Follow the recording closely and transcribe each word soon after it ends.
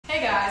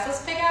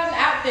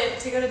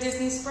to go to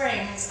Disney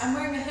Springs. I'm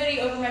wearing a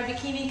hoodie over my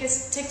bikini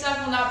because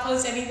TikTok will not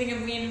post anything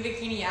of me in a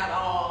bikini at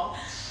all.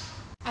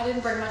 I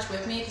didn't bring much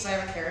with me because I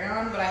have a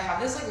carry-on, but I have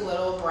this like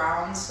little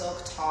brown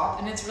silk top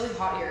and it's really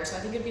hot here, so I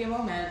think it'd be a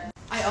moment.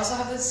 I also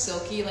have this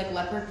silky like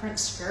leopard print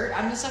skirt.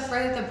 I'm just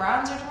afraid that the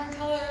browns are different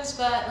colors,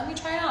 but let me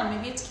try it on,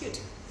 maybe it's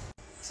cute.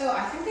 So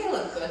I think they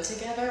look good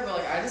together, but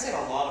like I just ate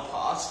a lot of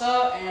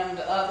pasta and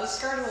the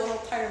skirt is a little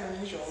tighter than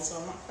usual, so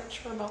I'm not quite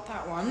sure about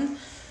that one.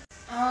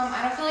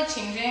 I don't feel like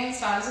changing,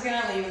 so I'm just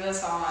gonna leave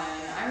this on.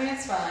 I mean,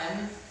 it's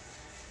fun.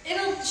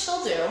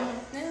 She'll do.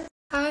 Yeah.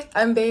 Hi,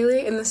 I'm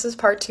Bailey, and this is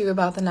part 2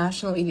 about the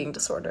National Eating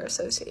Disorder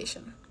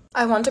Association.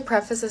 I want to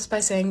preface this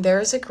by saying there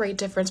is a great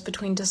difference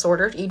between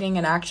disordered eating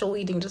and actual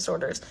eating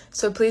disorders,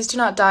 so please do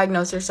not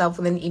diagnose yourself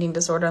with an eating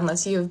disorder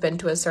unless you have been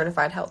to a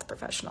certified health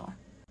professional.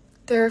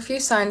 There are a few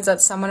signs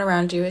that someone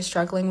around you is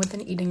struggling with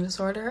an eating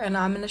disorder, and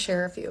I'm going to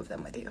share a few of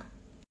them with you.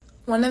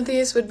 One of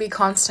these would be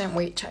constant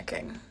weight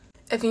checking.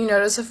 If you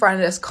notice a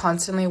friend is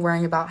constantly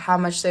worrying about how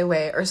much they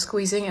weigh or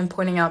squeezing and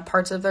pointing out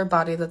parts of their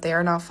body that they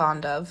are not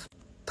fond of,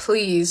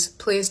 please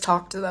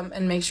talk to them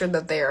and make sure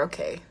that they are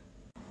okay.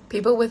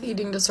 People with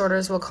eating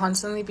disorders will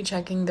constantly be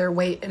checking their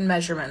weight and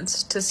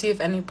measurements to see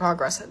if any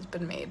progress has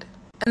been made.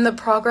 And the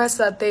progress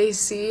that they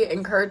see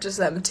encourages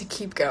them to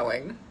keep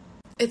going.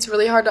 It's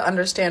really hard to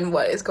understand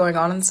what is going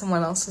on in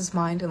someone else's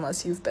mind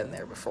unless you've been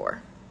there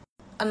before.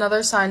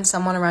 Another sign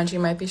someone around you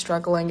might be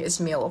struggling is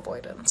meal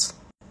avoidance.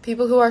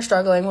 People who are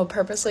struggling will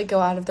purposely go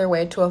out of their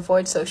way to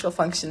avoid social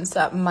functions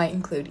that might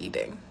include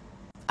eating.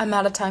 I'm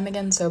out of time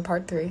again, so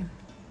part 3.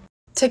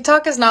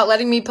 TikTok is not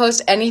letting me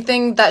post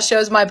anything that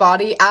shows my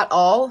body at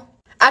all.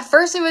 At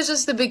first, it was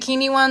just the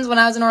bikini ones when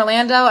I was in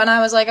Orlando, and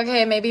I was like,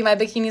 okay, maybe my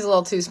bikini's a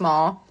little too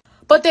small.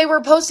 But they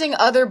were posting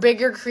other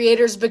bigger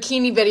creators'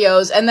 bikini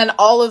videos, and then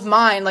all of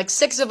mine, like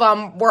 6 of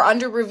them, were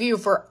under review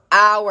for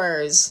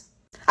hours.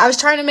 I was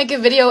trying to make a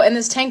video in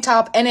this tank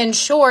top and in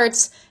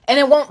shorts, and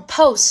it won't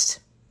post.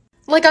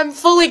 Like, I'm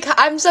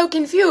so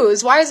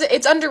confused. Why is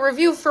it's under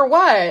review for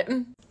what?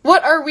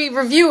 What are we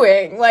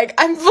reviewing? Like,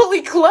 I'm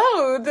fully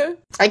clothed.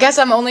 I guess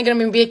I'm only gonna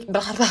be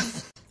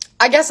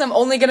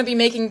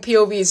making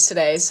POVs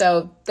today,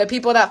 so the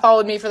people that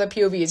followed me for the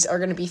POVs are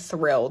gonna be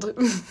thrilled.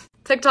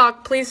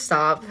 TikTok, please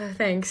stop.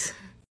 Thanks.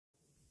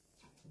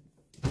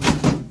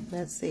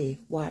 Let's see.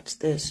 Watch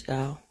this,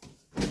 y'all.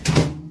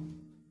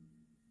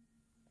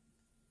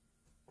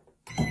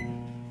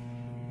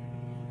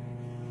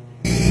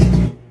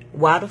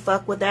 Why the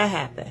fuck would that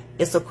happen?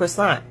 It's a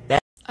croissant.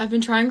 I've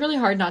been trying really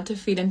hard not to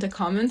feed into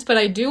comments, but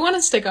I do want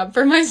to stick up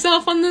for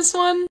myself on this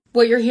one.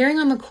 What you're hearing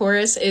on the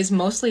chorus is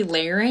mostly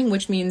layering,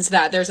 which means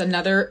that there's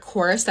another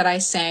chorus that I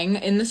sang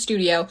in the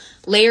studio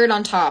layered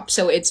on top,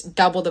 so it's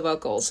double the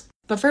vocals.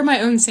 But for my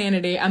own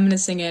sanity, I'm gonna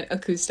sing it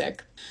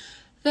acoustic.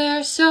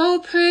 They're so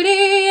pretty,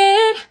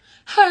 it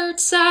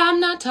hurts. I'm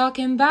not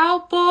talking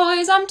about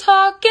boys, I'm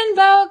talking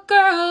about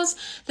girls.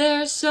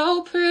 They're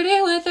so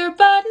pretty with their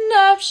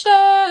button-up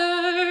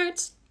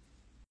shirts.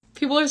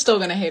 People are still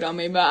gonna hate on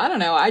me, but I don't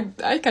know. I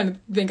kind of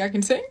think I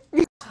can sing.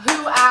 Who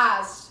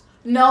asked?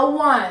 No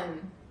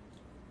one.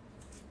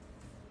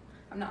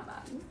 I'm not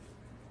mad.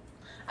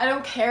 I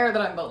don't care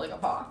that I'm built like a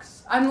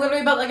box. I'm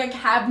literally built like a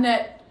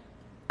cabinet.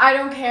 I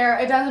don't care.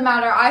 It doesn't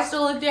matter. I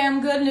still look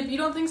damn good, and if you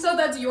don't think so,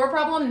 that's your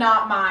problem,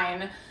 not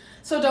mine.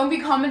 So don't be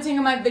commenting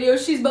on my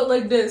videos. She's built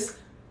like this.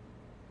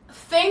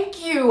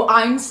 Thank you,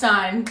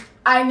 Einstein.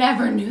 I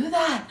never knew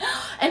that.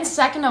 And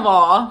second of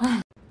all,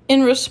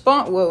 in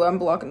response, whoa, I'm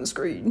blocking the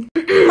screen.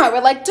 I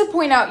would like to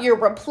point out your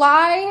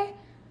reply.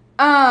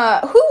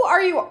 Who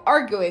are you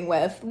arguing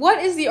with?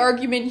 What is the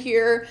argument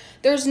here?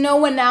 There's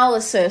no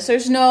analysis.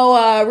 There's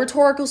no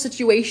rhetorical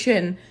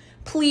situation.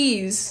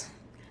 Please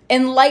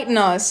enlighten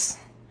us.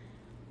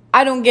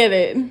 I don't get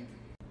it.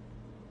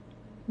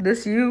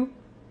 This you?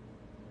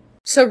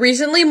 So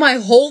recently, my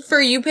whole For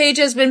You page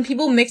has been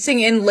people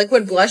mixing in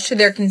liquid blush to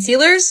their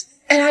concealers.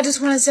 And I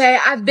just want to say,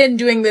 I've been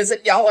doing this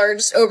and y'all are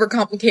just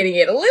overcomplicating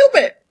it a little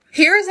bit.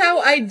 Here's how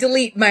I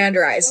delete my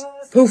under eyes.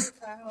 Poof.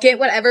 Get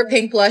whatever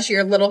pink blush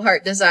your little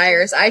heart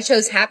desires. I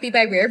chose Happy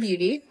by Rare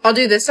Beauty. I'll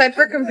do this side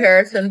for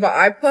comparison, but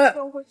I put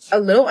a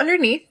little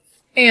underneath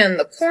and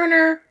the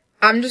corner.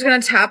 I'm just going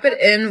to tap it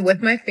in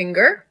with my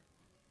finger.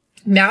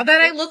 Now that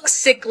I look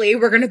sickly,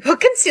 we're going to put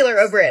concealer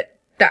over it.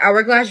 The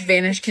Hourglass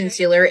Vanish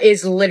Concealer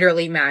is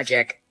literally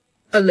magic.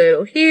 A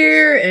little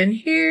here and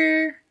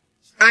here.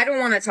 I don't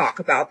want to talk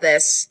about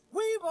this.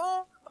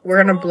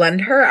 We're going to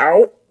blend her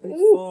out.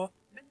 Ooh.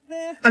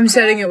 I'm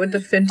setting it with the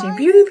Fenty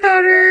Beauty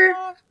Powder.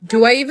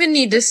 Do I even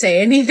need to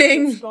say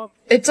anything?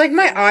 It's like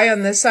my eye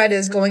on this side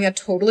is going a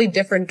totally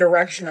different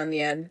direction on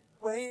the end.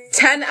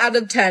 10 out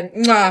of 10.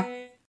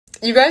 Mwah.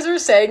 You guys are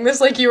saying this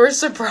like you were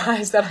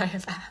surprised that I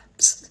have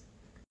abs.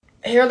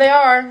 Here they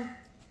are.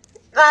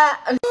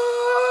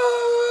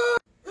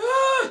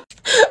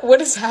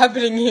 What is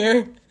happening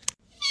here?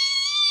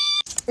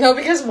 No,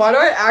 because why do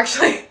I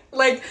actually,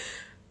 like,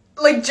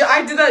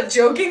 I did that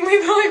jokingly,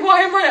 but like,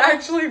 why am I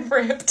actually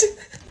ripped?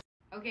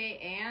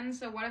 Okay, and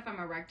so what if I'm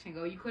a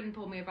rectangle? You couldn't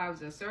pull me if I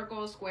was a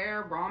circle,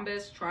 square,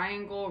 rhombus,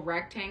 triangle,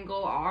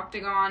 rectangle,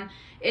 octagon.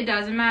 It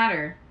doesn't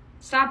matter.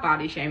 Stop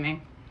body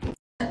shaming.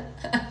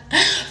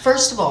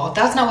 First of all,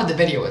 that's not what the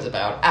video was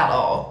about at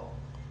all.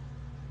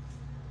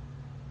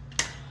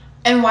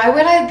 And why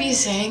would I be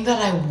saying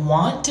that I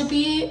want to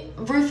be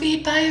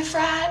roofied by a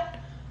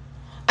frat?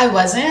 I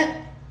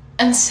wasn't.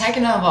 And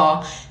second of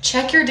all,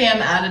 check your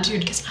damn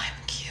attitude, because I'm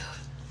cute.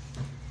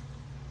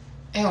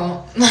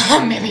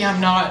 Ew. Maybe I'm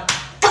not.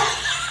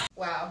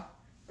 Wow.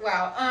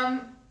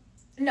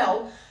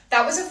 No,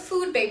 that was a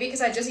food baby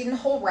because I just eaten a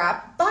whole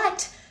wrap,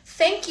 but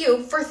thank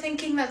you for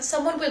thinking that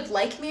someone would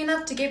like me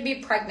enough to get me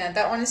pregnant.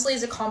 That honestly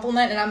is a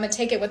compliment, and I'm gonna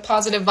take it with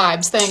positive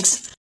vibes.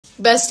 Thanks.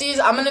 Besties,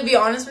 I'm gonna be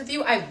honest with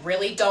you, I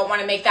really don't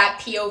want to make that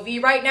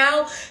POV right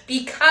now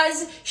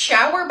because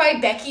Shower by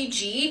Becky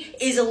G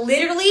is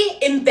literally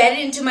embedded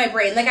into my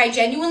brain. Like, I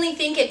genuinely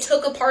think it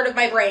took a part of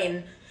my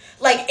brain.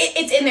 Like,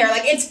 it's in there.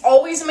 Like, it's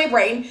always in my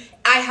brain.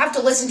 I have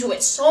to listen to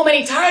it so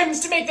many times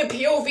to make the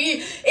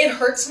POV. It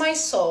hurts my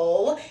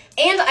soul.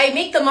 And I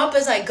make them up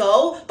as I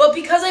go. But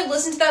because I've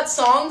listened to that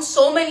song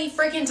so many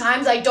freaking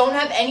times, I don't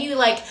have any,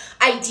 like,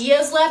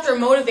 ideas left or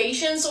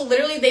motivation. So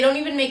literally, they don't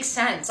even make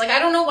sense. Like, I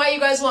don't know why you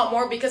guys want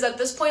more because at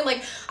this point,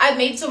 like, I've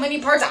made so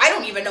many parts. I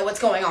don't even know what's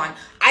going on.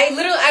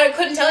 I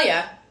couldn't tell you.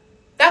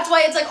 That's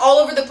why it's like all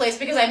over the place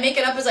because I make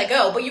it up as I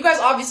go. But you guys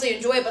obviously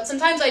enjoy it. But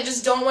sometimes I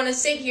just don't want to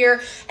sit here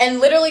and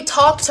literally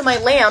talk to my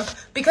lamp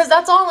because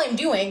that's all I'm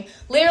doing.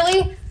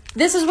 Literally,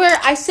 this is where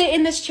I sit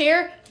in this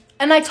chair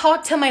and I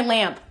talk to my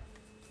lamp.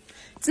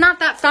 It's not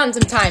that fun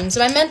sometimes.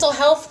 My mental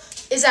health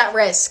is at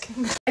risk.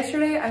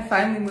 Yesterday, I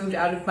finally moved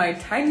out of my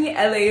tiny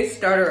LA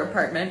starter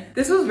apartment.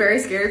 This was very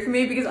scary for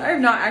me because I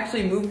have not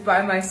actually moved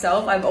by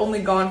myself. I've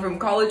only gone from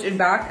college and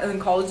back and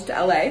then college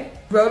to LA.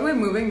 Roadway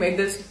moving made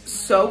this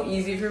so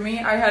easy for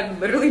me. I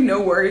had literally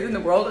no worries in the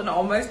world and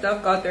all my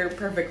stuff got there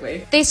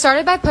perfectly. They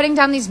started by putting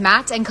down these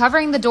mats and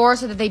covering the door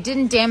so that they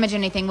didn't damage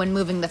anything when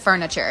moving the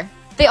furniture.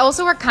 They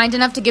also were kind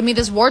enough to give me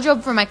this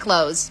wardrobe for my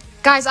clothes.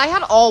 Guys, I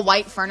had all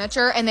white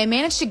furniture and they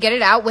managed to get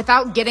it out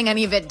without getting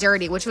any of it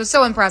dirty, which was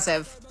so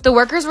impressive. The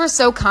workers were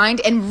so kind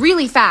and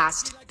really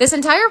fast. This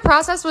entire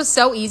process was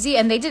so easy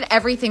and they did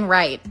everything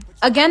right.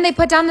 Again, they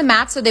put down the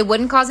mats so they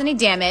wouldn't cause any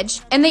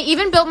damage. And they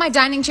even built my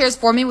dining chairs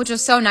for me, which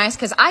was so nice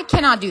because I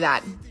cannot do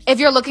that. If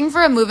you're looking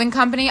for a moving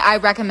company, I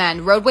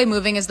recommend Roadway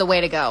Moving is the way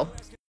to go.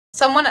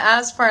 Someone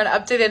asked for an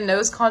updated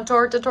nose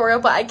contour tutorial,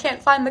 but I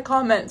can't find the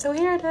comment, so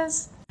here it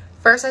is.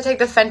 First, I take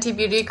the Fenty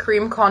Beauty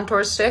Cream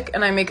Contour Stick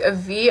and I make a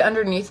V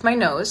underneath my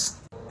nose.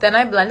 Then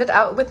I blend it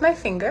out with my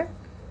finger.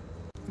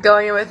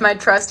 Going in with my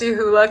trusty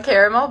Hoola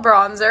Caramel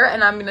Bronzer,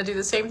 and I'm going to do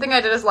the same thing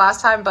I did as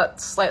last time,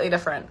 but slightly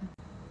different.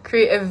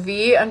 Create a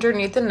V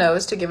underneath the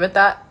nose to give it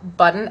that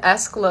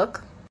button-esque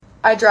look.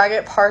 I drag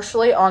it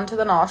partially onto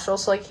the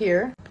nostrils, like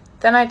here.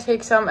 Then I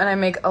take some and I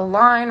make a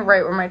line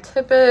right where my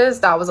tip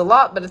is. That was a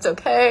lot, but it's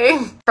okay.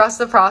 Trust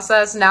the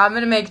process. Now I'm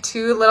going to make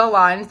two little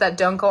lines that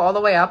don't go all the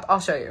way up. I'll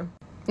show you.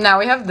 Now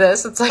we have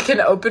this. It's like an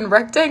open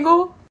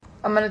rectangle.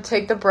 I'm going to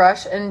take the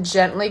brush and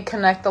gently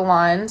connect the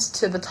lines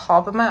to the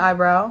top of my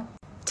eyebrow.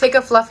 Take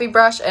a fluffy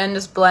brush and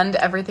just blend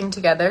everything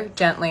together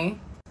gently.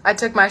 I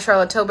took my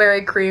Charlotte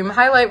Tilbury Cream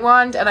Highlight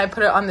Wand and I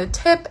put it on the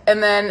tip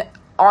and then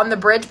on the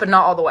bridge, but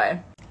not all the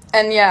way.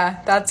 And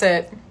yeah, that's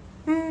it.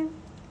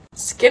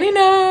 Skinny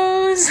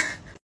nose.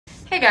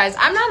 Hey guys,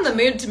 I'm not in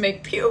the mood to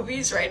make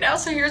POVs right now,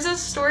 so here's a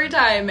story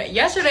time.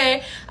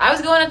 Yesterday, I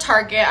was going to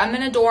Target. I'm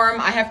in a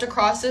dorm. I have to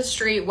cross the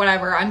street,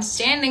 whatever. I'm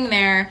standing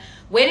there,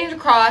 waiting to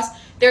cross.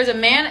 There's a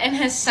man and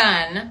his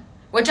son,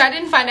 which I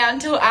didn't find out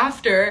until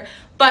after,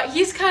 but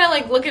he's kind of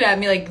like looking at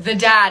me, like the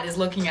dad is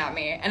looking at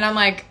me. And I'm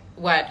like,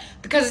 what?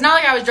 Because it's not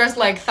like I was dressed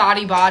like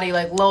thotty body,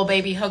 like Lil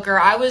Baby Hooker.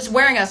 I was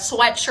wearing a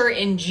sweatshirt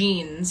and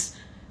jeans,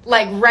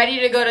 like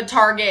ready to go to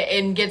Target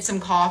and get some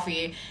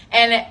coffee.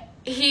 And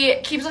he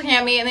keeps looking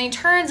at me and then he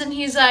turns and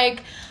he's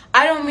like,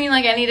 I don't mean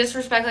like any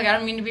disrespect, like I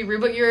don't mean to be rude,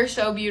 but you're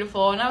so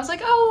beautiful. And I was like,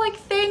 oh, like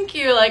thank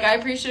you, like I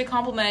appreciate a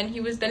compliment.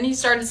 And then he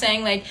started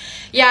saying like,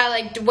 yeah,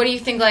 like what do you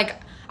think,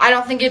 like I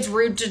don't think it's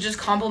rude to just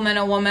compliment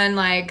a woman,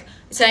 like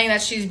saying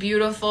that she's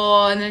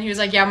beautiful. And then he was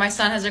like, yeah, my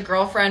son has a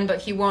girlfriend but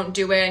he won't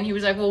do it. And he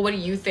was like, well, what do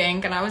you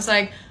think? And I was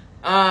like,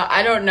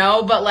 I don't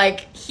know, but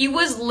like he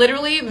was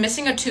literally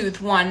missing a tooth.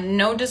 One,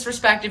 no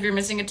disrespect if you're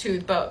missing a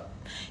tooth, but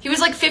he was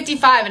like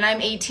 55 and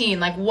I'm 18.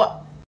 Like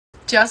what?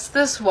 Just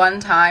this one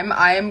time,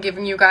 I am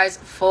giving you guys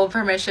full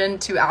permission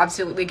to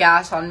absolutely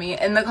gas on me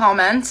in the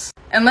comments.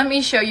 And let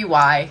me show you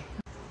why.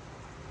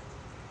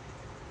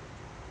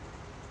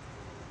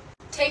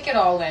 Take it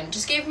all in.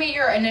 Just give me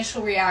your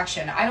initial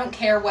reaction. I don't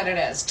care what it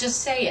is. Just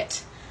say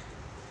it.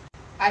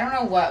 I don't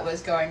know what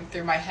was going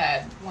through my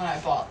head when I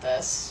bought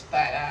this,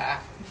 but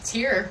it's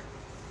here.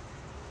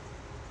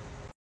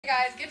 Hey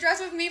guys, get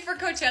dressed with me for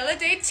Coachella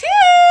Day 2!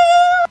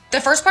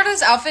 The first part of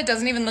this outfit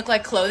doesn't even look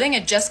like clothing,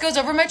 it just goes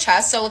over my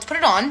chest, so let's put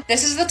it on.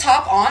 This is the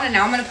top on, and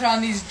now I'm gonna put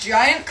on these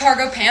giant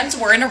cargo pants.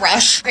 We're in a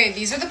rush. Okay,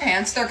 these are the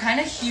pants. They're kind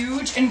of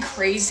huge and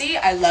crazy.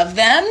 I love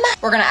them.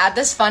 We're gonna add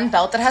this fun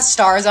belt that has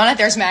stars on it.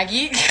 There's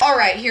Maggie. All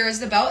right, here is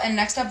the belt, and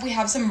next up we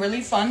have some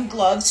really fun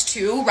gloves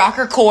too.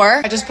 Rocker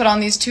core. I just put on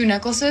these 2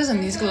 necklaces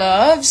and these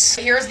gloves.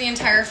 Here's the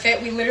entire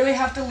fit. We literally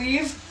have to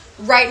leave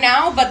right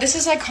now, but this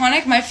is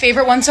iconic, my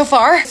favorite one so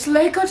far.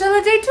 Slay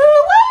Coachella Day 2,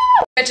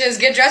 woo! Bitches,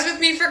 get dressed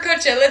with me for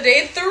Coachella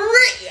Day 3.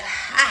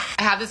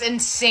 I have this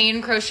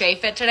insane crochet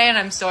fit today and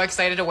I'm so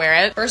excited to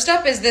wear it. First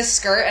up is this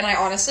skirt, and I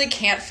honestly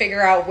can't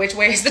figure out which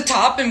way is the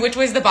top and which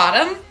way is the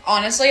bottom.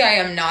 Honestly, I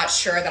am not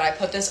sure that I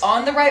put this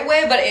on the right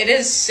way, but it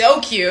is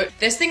so cute.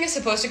 This thing is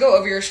supposed to go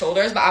over your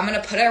shoulders, but I'm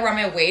gonna put it around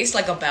my waist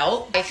like a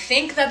belt. I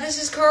think that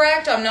this is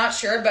correct, I'm not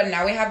sure, but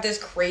now we have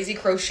this crazy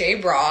crochet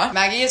bra.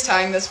 Maggie is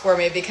tying this for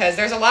me because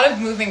there's a lot of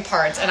moving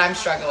parts and I'm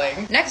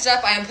struggling. Next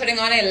up, I am putting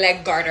on a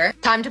leg garter.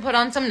 Time to put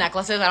on some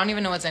necklaces. I don't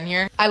even know what's in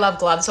here. I love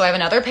gloves, so I have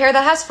another pair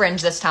that has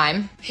fringe this time.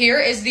 Here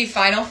is the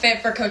final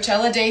fit for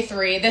Coachella Day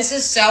 3. This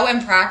is so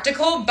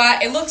impractical,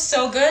 but it looks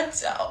so good,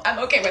 so I'm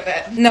okay with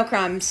it. No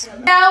crumbs.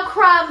 No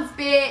crumbs,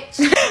 bitch.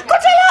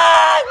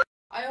 Coachella!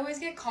 I always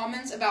get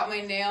comments about my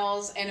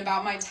nails and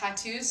about my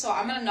tattoos, so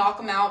I'm gonna knock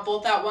them out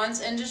both at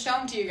once and just show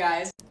them to you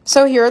guys.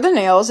 So here are the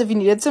nails if you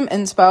needed some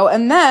inspo,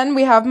 and then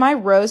we have my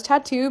Rose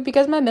tattoo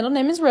because my middle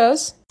name is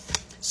Rose.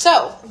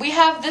 So we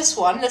have this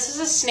one. This is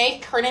a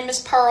snake. Her name is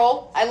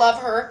Pearl. I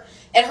love her.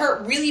 It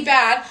hurt really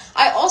bad.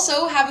 I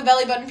also have a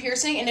belly button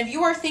piercing, and if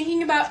you are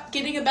thinking about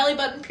getting a belly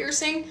button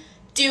piercing,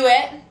 do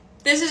it.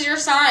 This is your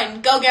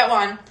sign. Go get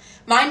one.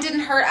 Mine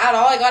didn't hurt at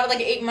all. I got it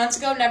like 8 months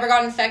ago, never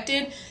got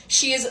infected.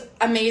 She is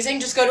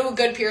amazing. Just go to a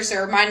good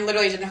piercer. Mine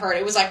literally didn't hurt.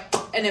 It was like,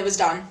 and it was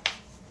done.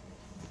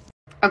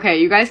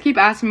 Okay, you guys keep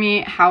asking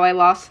me how I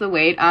lost the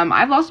weight.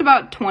 I've lost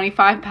about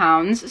 25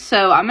 pounds,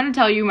 so I'm gonna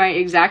tell you my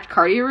exact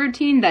cardio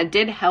routine that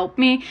did help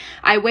me.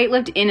 I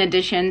weightlift in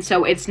addition,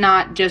 so it's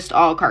not just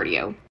all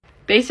cardio.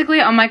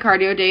 Basically, on my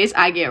cardio days,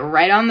 I get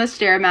right on the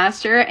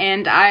Stairmaster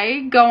and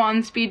I go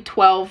on speed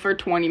 12 for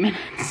 20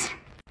 minutes.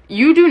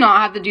 You do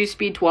not have to do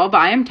speed 12, but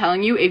I am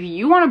telling you, if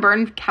you want to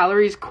burn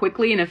calories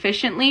quickly and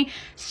efficiently,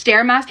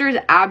 Stairmaster is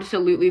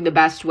absolutely the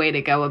best way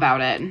to go about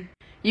it.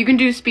 You can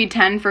do speed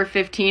 10 for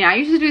 15. I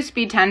used to do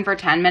speed 10 for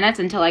 10 minutes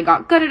until I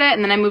got good at it,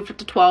 and then I moved up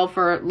to 12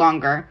 for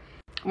longer.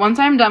 Once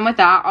I'm done with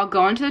that, I'll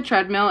go onto the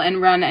treadmill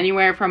and run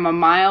anywhere from 1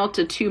 mile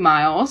to 2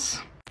 miles.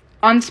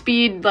 On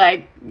speed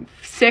like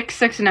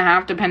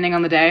 6.5, depending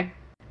on the day.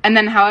 And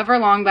then however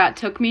long that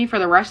took me for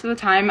the rest of the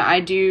time, I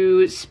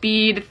do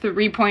speed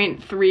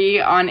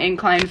 3.3 on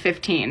incline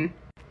 15.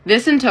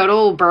 This in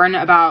total will burn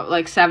about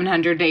like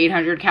 700 to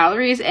 800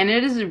 calories, and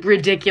it is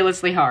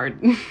ridiculously hard.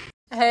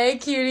 Hey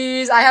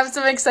cuties, I have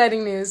some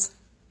exciting news.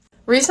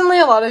 Recently,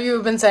 a lot of you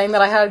have been saying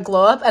that I had a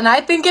glow up, and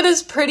I think it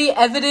is pretty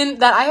evident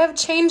that I have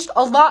changed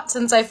a lot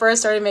since I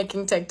first started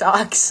making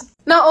TikToks.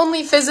 Not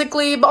only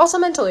physically, but also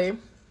mentally.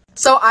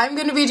 So I'm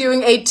going to be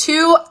doing a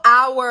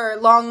 2-hour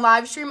long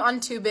live stream on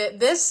 2bit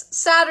this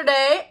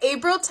Saturday,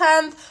 April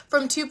 10th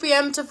from 2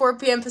 p.m. to 4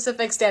 p.m.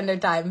 Pacific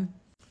Standard Time.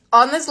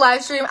 On this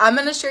live stream, I'm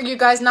going to show you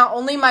guys not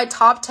only my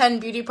top 10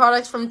 beauty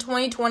products from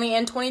 2020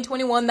 and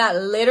 2021 that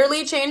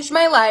literally changed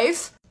my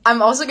life,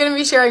 I'm also going to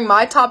be sharing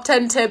my top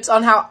 10 tips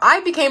on how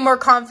I became more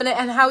confident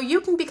and how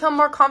you can become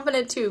more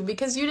confident too,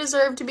 because you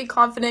deserve to be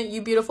confident,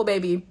 you beautiful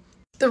baby.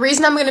 The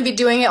reason I'm going to be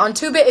doing it on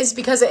 2bit is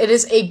because it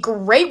is a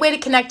great way to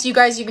connect to you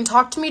guys. You can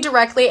talk to me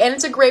directly, and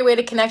it's a great way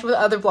to connect with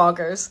other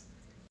vloggers.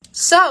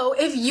 So,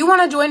 if you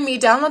want to join me,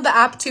 download the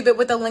app 2bit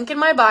with the link in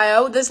my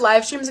bio. This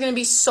live stream is going to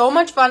be so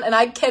much fun, and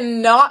I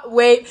cannot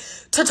wait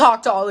to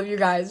talk to all of you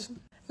guys.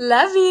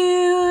 Love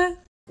you!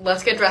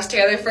 Let's get dressed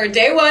together for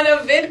day 1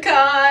 of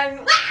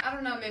VidCon. I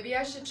don't know, maybe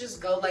I should just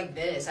go like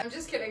this. I'm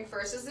just kidding.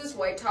 First is this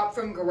white top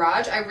from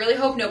Garage. I really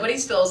hope nobody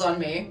spills on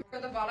me. For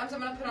the bottoms, I'm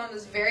gonna put on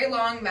this very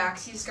long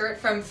maxi skirt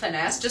from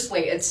Finesse. Just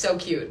wait, it's so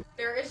cute.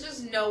 There is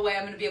just no way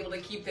I'm gonna be able to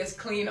keep this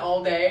clean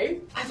all day.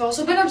 I've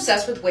also been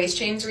obsessed with waist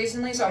chains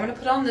recently, so I'm gonna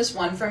put on this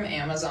one from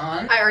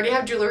Amazon. I already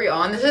have jewelry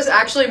on. This is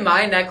actually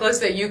my necklace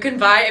that you can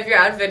buy if you're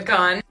at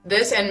VidCon.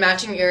 This and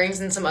matching earrings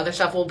and some other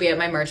stuff will be at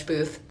my merch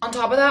booth. On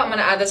top of that, I'm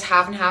gonna add this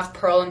half and half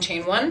pearl and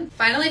chain one.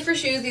 Finally, for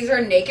shoes, these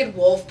are Naked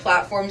Wolf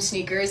platform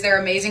sneakers. They're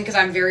amazing because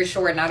I'm very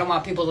short and I don't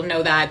want people to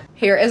know that.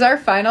 Here is our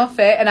final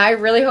fit, and I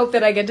really hope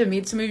that I get to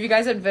meet some of you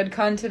guys at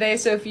VidCon today.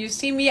 So if you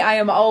see me, I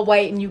am all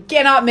white and you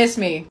cannot miss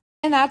me.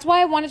 And that's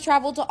why I want to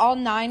travel to all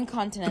 9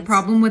 continents. The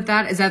problem with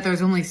that is that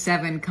there's only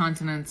 7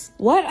 continents.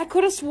 What? I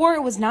could have swore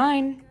it was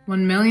 9. $1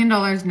 million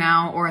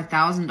now or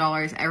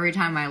 $1,000 every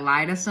time I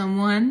lie to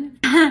someone.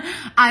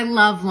 I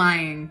love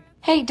lying.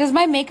 Hey, does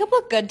my makeup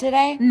look good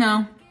today?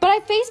 No. But I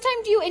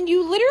FaceTimed you and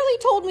you literally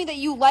told me that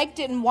you liked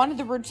it and wanted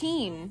the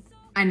routine.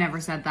 I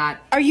never said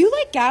that. Are you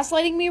like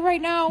gaslighting me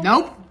right now?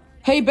 Nope.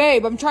 Hey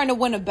babe, I'm trying to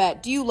win a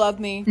bet. Do you love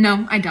me?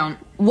 No, I don't.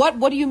 What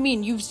do you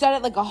mean? You've said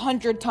it like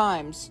 100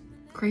 times.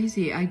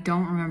 Crazy, I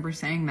don't remember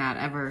saying that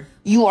ever.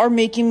 You are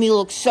making me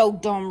look so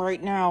dumb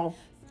right now.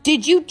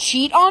 Did you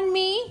cheat on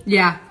me?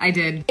 Yeah, I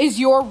did. Is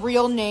your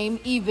real name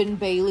even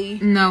Bailey?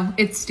 No,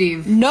 it's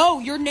Steve. No,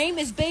 your name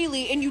is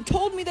Bailey, and you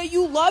told me that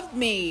you loved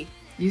me.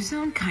 You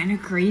sound kind of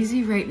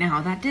crazy right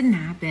now. That didn't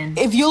happen.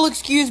 If you'll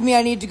excuse me,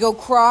 I need to go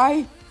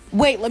cry.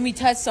 Wait, let me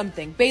test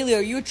something. Bailey,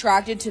 are you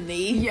attracted to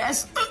me?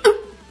 Yes. I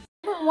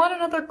don't want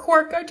another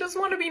quirk. I just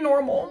want to be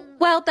normal.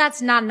 Well,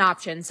 that's not an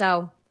option,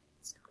 so...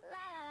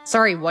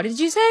 Sorry, what did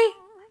you say?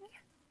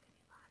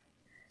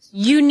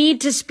 You need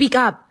to speak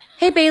up.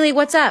 Hey, Bailey,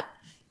 what's up?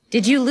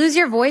 Did you lose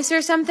your voice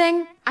or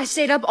something? I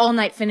stayed up all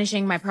night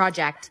finishing my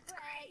project.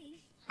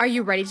 Are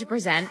you ready to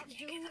present?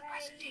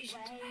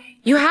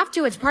 You have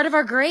to, it's part of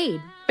our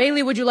grade.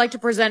 Bailey, would you like to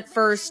present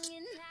first?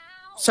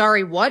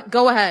 Sorry, what?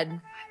 Go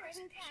ahead.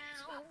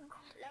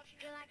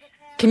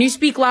 Can you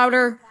speak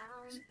louder?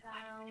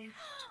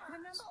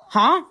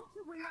 Huh?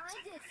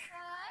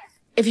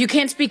 If you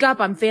can't speak up,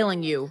 I'm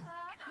failing you.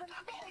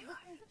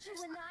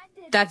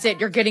 That's it,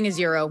 you're getting a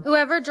 0.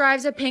 Whoever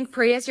drives a pink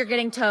Prius, you're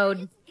getting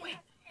towed.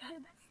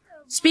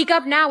 Speak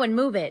up now and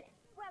move it.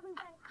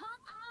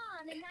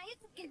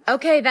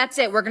 Okay, that's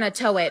it. We're gonna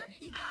tow it.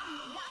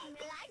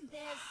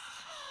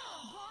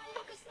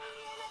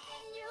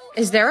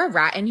 Is there a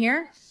rat in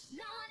here?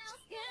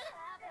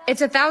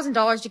 It's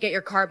 $1,000 to get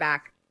your car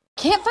back.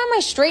 Can't find my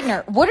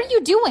straightener. What are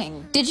you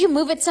doing? Did you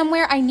move it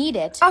somewhere? I need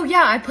it. Oh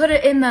yeah, I put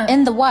it in the...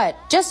 In the what?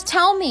 Just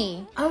tell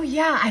me. Oh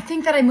yeah, I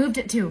think that I moved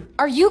it too.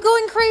 Are you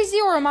going crazy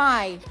or am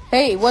I?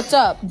 Hey, what's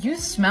up? You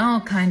smell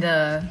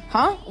kinda...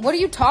 Huh? What are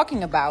you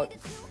talking about?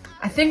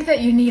 I think that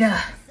you need a...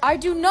 I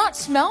do not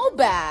smell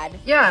bad.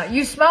 Yeah,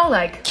 you smell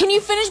like... Can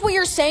you finish what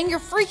you're saying? You're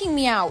freaking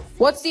me out.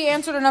 What's the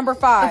answer to number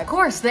 5? Of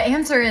course, the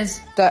answer is...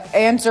 The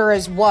answer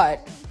is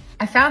what?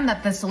 I found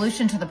that the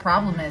solution to the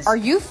problem is... Are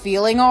you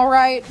feeling all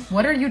right?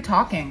 What are you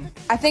talking?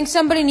 I think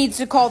somebody needs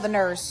to call the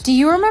nurse. Do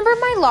you remember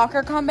my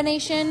locker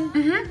combination?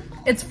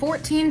 It's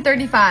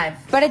 1435.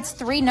 But it's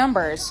 3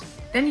 numbers.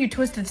 Then you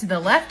twist it to the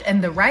left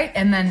and the right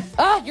and then...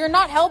 You're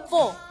not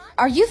helpful.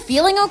 Are you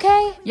feeling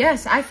okay?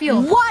 Yes, I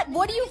feel... What?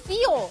 What do you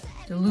feel?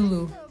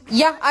 Delulu.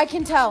 Yeah, I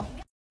can tell.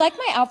 Like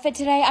my outfit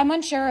today? I'm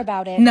unsure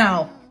about it.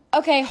 No.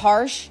 Okay,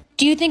 harsh.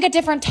 Do you think a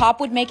different top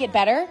would make it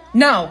better?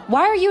 No.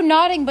 Why are you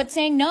nodding but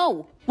saying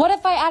no? What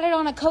if I added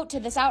on a coat to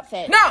this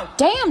outfit? No.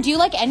 Damn, do you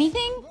like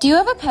anything? Do you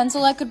have a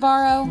pencil I could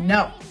borrow?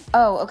 No.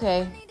 Oh,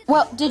 okay.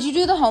 Well, did you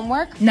do the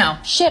homework? No.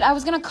 Shit, I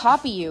was gonna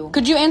copy you.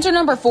 Could you answer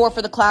number 4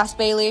 for the class,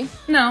 Bailey?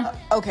 No.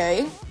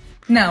 Okay.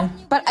 No.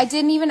 But I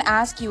didn't even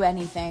ask you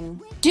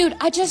anything. Dude,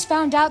 I just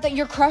found out that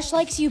your crush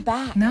likes you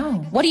back.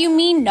 No. What do you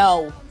mean,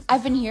 no?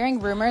 I've been hearing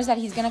rumors that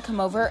he's gonna come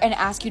over and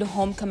ask you to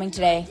homecoming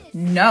today.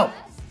 No.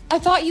 I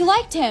thought you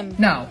liked him.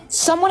 No.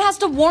 Someone has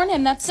to warn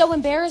him. That's so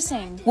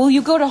embarrassing. Will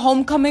you go to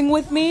homecoming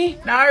with me?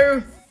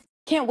 No.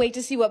 Can't wait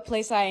to see what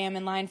place I am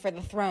in line for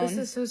the throne. This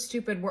is so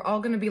stupid. We're all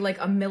gonna be like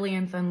a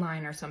millionth in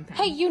line or something.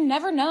 Hey, you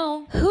never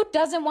know. Who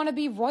doesn't want to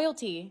be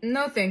royalty?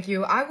 No, thank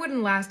you. I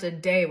wouldn't last a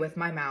day with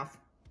my mouth.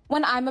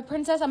 When I'm a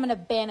princess, I'm gonna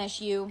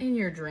banish you. In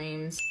your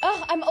dreams.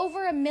 Ugh, I'm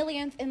over a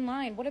millionth in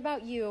line. What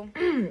about you?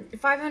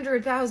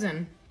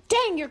 500,000.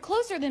 Dang, you're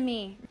closer than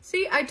me.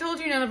 See, I told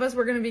you none of us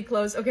were gonna be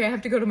close. Okay, I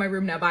have to go to my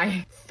room now.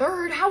 Bye.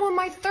 Third? How am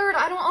I third?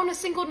 I don't own a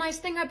single nice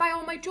thing. I buy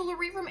all my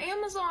jewelry from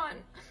Amazon.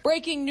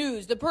 Breaking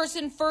news. The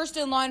person first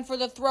in line for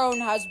the throne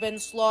has been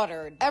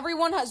slaughtered.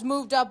 Everyone has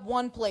moved up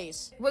 1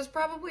 place. It was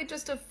probably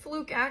just a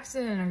fluke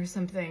accident or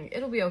something.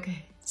 It'll be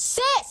okay.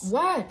 Sis!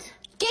 What?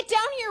 Get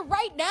down here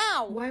right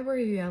now! Why were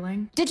you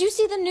yelling? Did you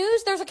see the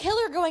news? There's a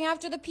killer going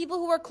after the people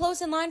who are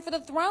close in line for the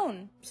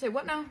throne. Say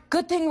what now?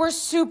 Good thing we're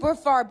super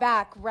far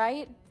back,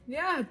 right?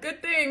 Yeah,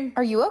 good thing.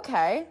 Are you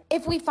okay?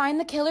 If we find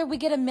the killer, we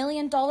get $1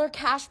 million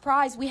cash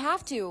prize. We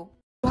have to. You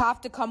have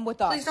to come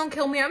with us. Please don't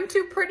kill me. I'm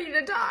too pretty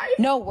to die.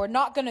 No, we're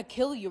not gonna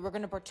kill you. We're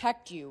gonna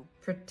protect you.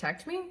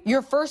 Protect me?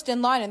 You're first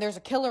in line and there's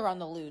a killer on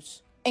the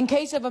loose. In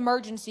case of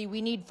emergency,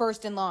 we need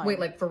first in line. Wait,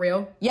 like for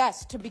real?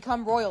 Yes, to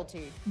become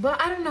royalty.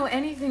 But I don't know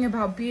anything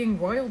about being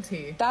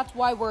royalty. That's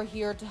why we're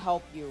here to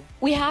help you.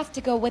 We have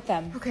to go with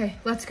them. Okay,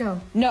 let's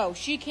go. No,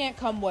 she can't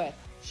come with.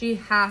 She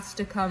has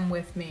to come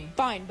with me.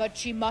 Fine, but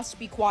she must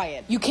be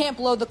quiet. You can't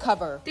blow the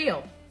cover.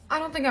 Deal. I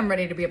don't think I'm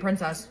ready to be a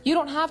princess. You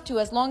don't have to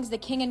as long as the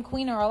king and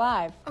queen are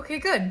alive. Okay,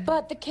 good.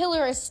 But the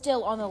killer is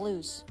still on the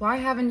loose. Why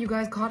haven't you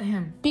guys caught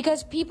him?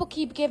 Because people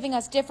keep giving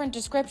us different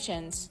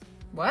descriptions.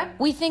 What?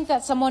 We think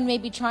that someone may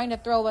be trying to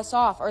throw us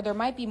off, or there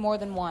might be more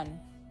than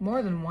one.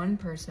 More than one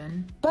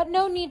person. But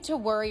no need to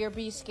worry or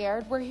be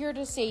scared. We're here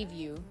to save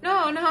you. No,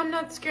 I'm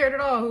not scared at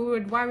all.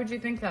 Why would you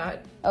think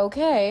that?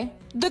 Okay.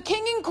 The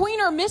king and queen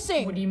are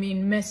missing. What do you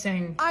mean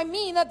missing? I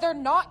mean that they're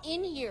not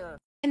in here.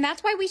 And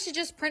that's why we should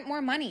just print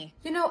more money.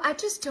 You know, I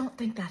just don't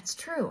think that's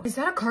true. Is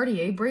that a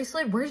Cartier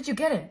bracelet? Where did you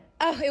get it?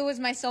 Oh, it was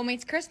my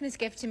soulmate's Christmas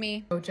gift to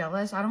me. So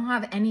jealous. I don't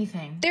have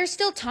anything. There's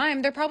still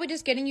time. They're probably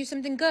just getting you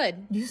something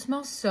good. You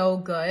smell so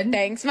good.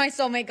 Thanks, my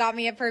soulmate got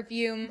me a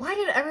perfume. Why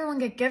did everyone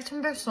get gifts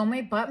from their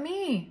soulmate but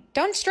me?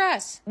 Don't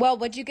stress. Well,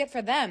 what'd you get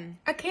for them?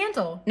 A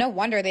candle. No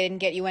wonder they didn't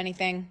get you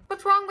anything.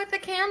 What's wrong with the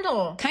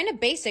candle? Kind of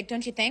basic,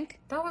 don't you think?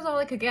 That was all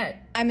I could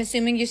get. I'm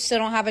assuming you still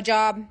don't have a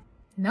job.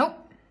 Nope.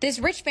 This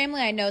rich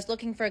family I know is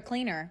looking for a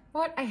cleaner.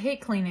 What? I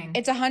hate cleaning.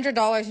 It's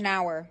 $100 an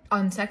hour.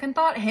 On second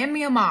thought, hand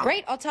me a mop.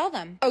 Great, I'll tell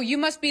them. Oh, you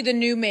must be the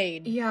new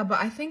maid. Yeah,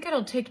 but I think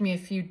it'll take me a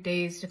few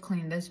days to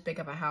clean this big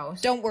of a house.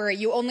 Don't worry,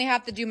 you only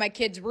have to do my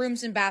kids'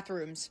 rooms and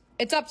bathrooms.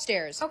 It's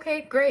upstairs. Okay,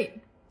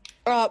 great.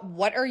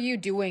 What are you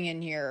doing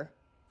in here?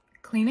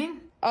 Cleaning?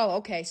 Oh,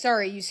 okay,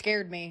 sorry, you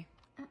scared me.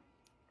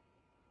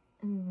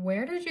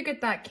 Where did you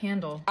get that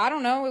candle? I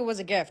don't know, it was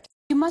a gift.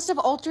 You must have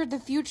altered the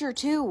future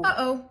too.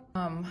 Uh-oh.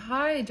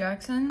 Hi,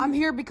 Jackson. I'm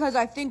here because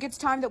I think it's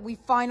time that we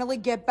finally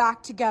get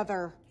back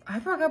together. I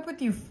broke up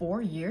with you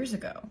 4 years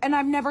ago. And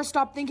I've never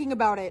stopped thinking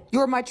about it.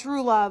 You're my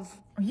true love.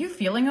 Are you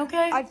feeling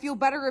okay? I'd feel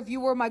better if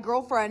you were my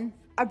girlfriend.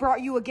 I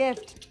brought you a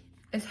gift.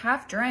 It's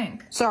half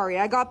drank. Sorry,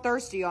 I got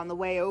thirsty on the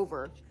way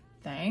over.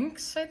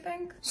 Thanks, I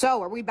think.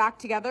 So, are we back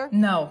together?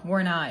 No,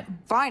 we're not.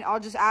 Fine, I'll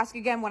just ask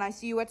again when I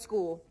see you at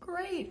school.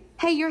 Great.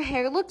 Hey, your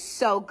hair looks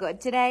so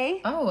good today.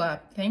 Oh,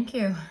 thank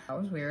you.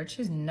 That was weird.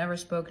 She's never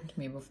spoken to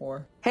me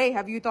before. Hey,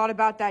 have you thought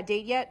about that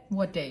date yet?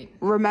 What date?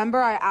 Remember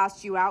I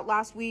asked you out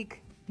last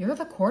week? You're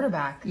the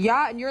quarterback.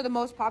 Yeah, and you're the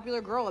most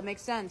popular girl. It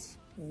makes sense.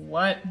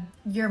 What?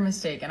 You're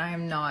mistaken. I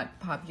am not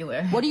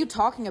popular. What are you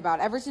talking about?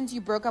 Ever since you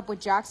broke up with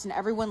Jackson,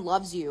 everyone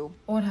loves you.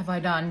 What have I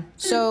done?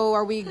 So,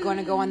 are we going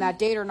to go on that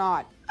date or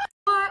not?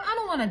 I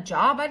don't want a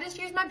job. I just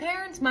use my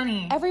parents'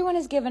 money. Everyone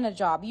is given a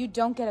job. You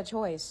don't get a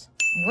choice.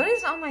 What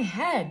is on my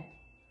head?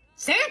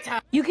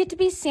 Santa! You get to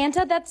be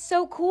Santa? That's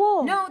so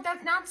cool. No,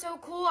 that's not so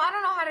cool. I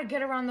don't know how to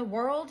get around the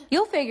world.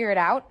 You'll figure it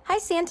out. Hi,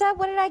 Santa.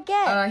 What did I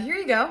get? Here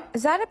you go.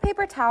 Is that a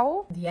paper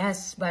towel?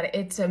 Yes, but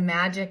it's a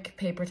magic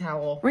paper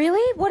towel.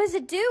 Really? What does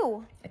it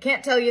do? I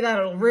can't tell you that.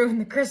 It'll ruin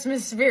the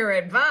Christmas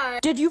spirit. Bye.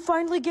 Did you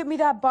finally get me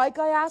that bike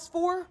I asked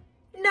for?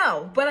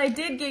 No, but I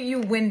did get you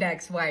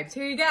Windex wipes.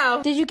 Here you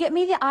go. Did you get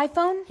me the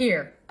iPhone?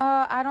 Here.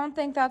 I don't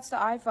think that's the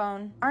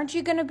iPhone. Aren't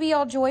you gonna be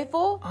all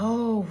joyful?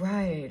 Oh,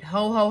 right.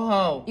 Ho, ho,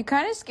 ho. You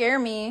kind of scare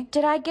me.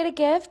 Did I get a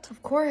gift?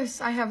 Of course,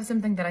 I have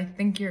something that I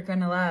think you're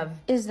gonna love.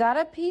 Is that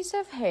a piece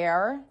of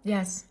hair?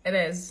 Yes, it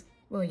is.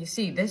 Well, you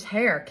see, this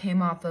hair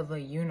came off of a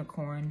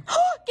unicorn.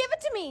 Give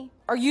it to me.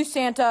 Are you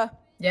Santa?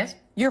 Yes?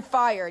 You're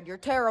fired. You're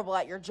terrible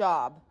at your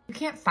job. You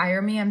can't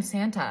fire me. I'm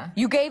Santa.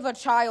 You gave a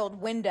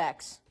child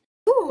Windex.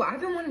 Ooh, I've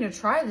been wanting to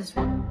try this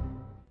one.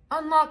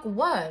 Unlock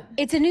what?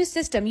 It's a new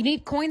system. You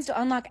need coins to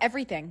unlock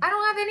everything. I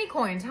don't have any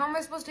coins. How am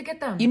I supposed to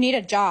get them? You need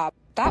a job.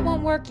 That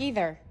won't work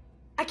either.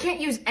 I can't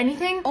use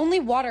anything?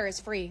 Only water is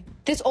free.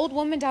 This old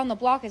woman down the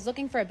block is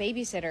looking for a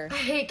babysitter. I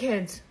hate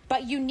kids.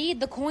 But you need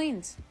the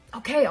coins.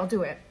 Okay, I'll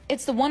do it.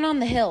 It's the one on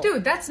the hill.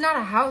 Dude, that's not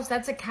a house.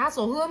 That's a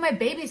castle. Who am I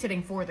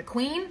babysitting for? The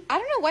queen? I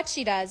don't know what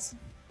she does.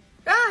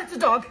 Ah, it's a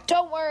dog.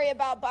 Don't worry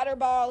about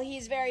Butterball.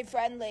 He's very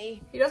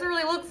friendly. He doesn't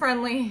really look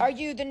friendly. Are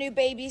you the new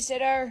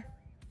babysitter?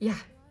 Yeah.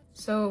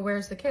 So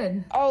where's the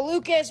kid? Oh,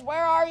 Lucas,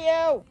 where are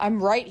you?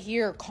 I'm right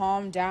here.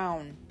 Calm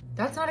down.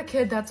 That's not a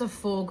kid. That's a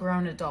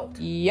full-grown adult.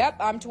 Yep,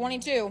 I'm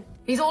 22.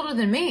 He's older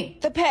than me.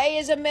 The pay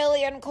is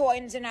 1,000,000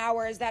 coins an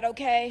hour. Is that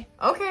okay?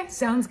 Okay,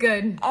 sounds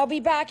good. I'll be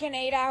back in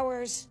 8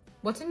 hours.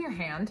 What's in your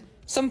hand?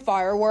 Some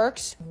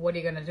fireworks. What are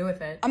you gonna do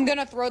with it? I'm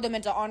gonna throw them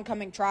into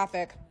oncoming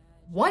traffic.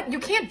 What? You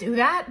can't do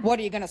that. What,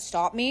 are you gonna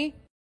stop me?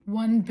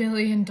 $1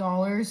 billion.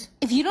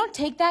 If you don't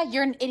take that,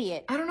 you're an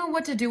idiot. I don't know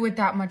what to do with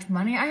that much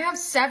money. I have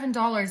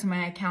 $7 in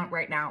my account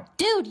right now.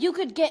 Dude, you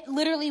could get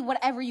literally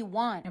whatever you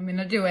want. I'm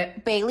gonna do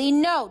it. Bailey,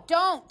 no,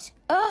 don't.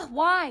 Ugh,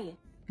 why?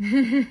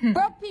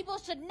 Broke people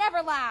should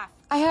never laugh.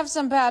 I have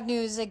some bad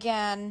news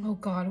again. Oh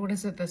God, what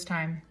is it this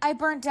time? I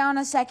burnt down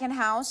a second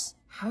house.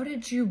 How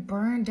did you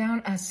burn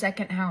down a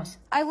second house?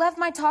 I left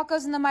my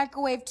tacos in the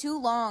microwave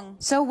too long.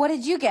 So what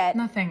did you get?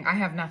 Nothing. I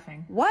have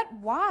nothing. What?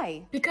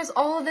 Why? Because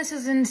all of this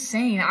is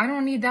insane. I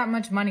don't need that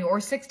much money or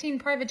 16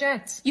 private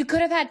jets. You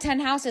could have had 10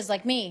 houses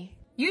like me.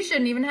 You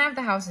shouldn't even have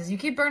the houses. You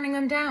keep burning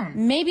them down.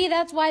 Maybe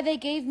that's why they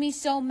gave me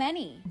so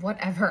many.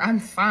 Whatever. I'm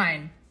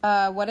fine.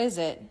 What is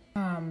it?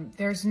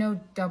 There's no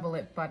double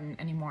it button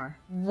anymore.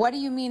 What do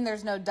you mean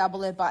there's no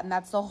double it button?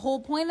 That's the whole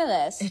point of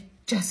this. It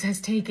just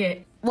says take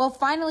it. Well,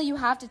 finally you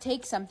have to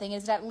take something.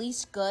 Is it at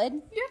least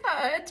good?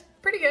 Yeah, it's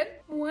pretty good.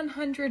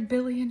 $100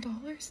 billion.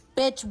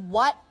 Bitch,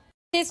 what?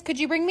 Sis, could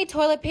you bring me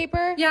toilet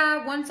paper?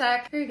 Yeah, one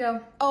sec. Here you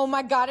go. Oh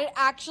my god, it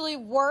actually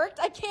worked?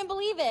 I can't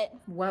believe it.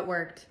 What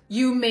worked?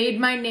 You made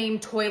my name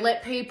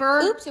toilet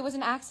paper? Oops, it was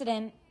an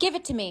accident. Give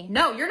it to me.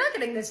 No, you're not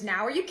getting this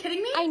now. Are you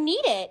kidding me? I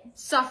need it.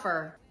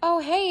 Suffer. Oh,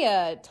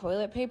 hey,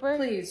 toilet paper?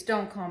 Please,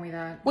 don't call me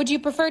that. Would you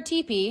prefer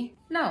TP?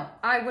 No,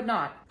 I would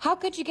not. How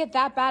could you get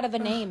that bad of a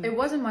name? It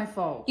wasn't my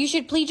fault. You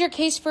should plead your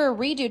case for a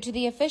redo to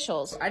the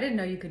officials. I didn't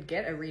know you could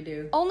get a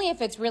redo. Only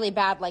if it's really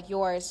bad like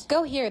yours.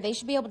 Go here, they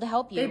should be able to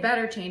help you. They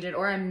better change it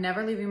or I'm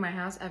never leaving my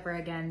house ever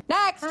again.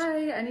 Next!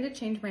 Hi, I need to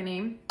change my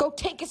name. Go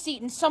take a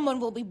seat and someone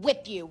will be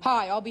with you.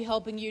 Hi, I'll be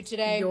helping you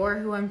today. You're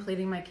who I'm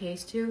pleading my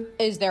case to?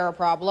 Is there a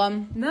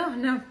problem?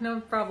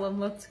 No problem.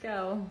 Let's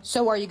go.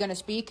 So are you gonna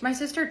speak? My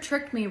sister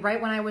tricked me me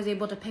right when I was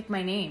able to pick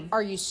my name.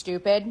 Are you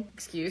stupid?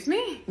 Excuse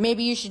me?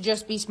 Maybe you should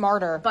just be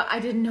smarter. But I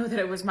didn't know that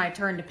it was my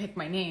turn to pick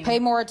my name. Pay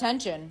more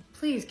attention.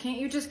 Please, can't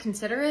you just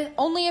consider it?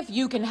 Only if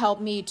you can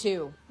help me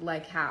too.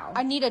 Like how?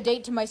 I need a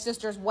date to my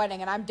sister's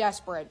wedding and I'm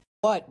desperate.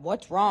 What?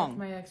 What's wrong?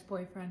 My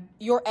ex-boyfriend.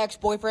 Your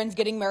ex-boyfriend's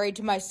getting married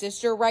to my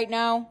sister right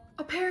now?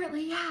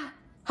 Apparently, yeah.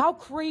 How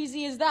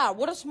crazy is that?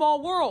 What a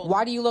small world.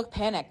 Why do you look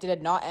panicked? Did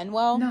it not end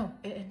well? No,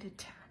 it ended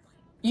terribly.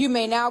 You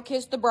may now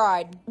kiss the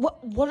bride.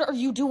 What are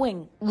you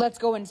doing? Let's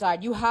go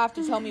inside. You have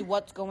to tell me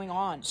what's going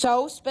on.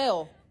 So,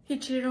 spill. He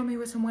cheated on me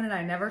with someone and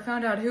I never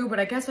found out who, but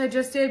I guess I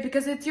just did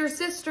because it's your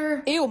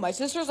sister. Ew, my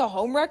sister's a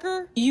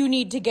homewrecker? You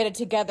need to get it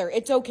together.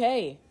 It's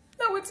okay.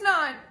 No, it's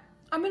not.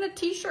 I'm in a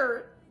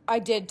t-shirt. I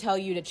did tell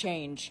you to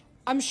change.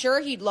 I'm sure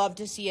he'd love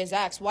to see his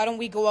ex. Why don't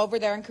we go over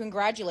there and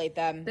congratulate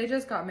them? They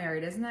just got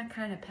married. Isn't that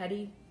kind of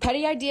petty?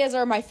 Petty ideas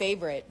are my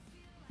favorite.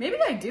 Maybe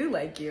I do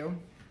like you.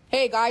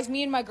 Hey guys,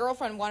 me and my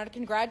girlfriend wanted to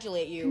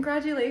congratulate you.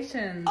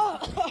 Congratulations.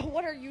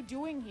 What are you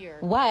doing here?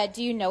 What?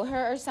 Do you know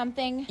her or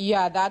something?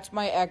 Yeah, that's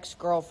my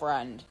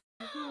ex-girlfriend.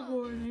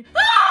 Why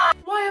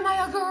am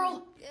I a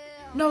girl?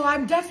 No,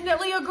 I'm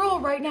definitely a girl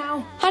right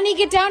now. Honey,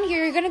 get down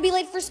here. You're gonna be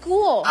late for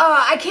school.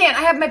 I can't.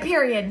 I have my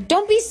period.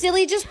 Don't be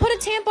silly. Just put a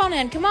tampon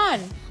in. Come on.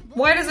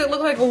 Why does it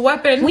look like a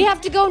weapon? We have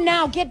to go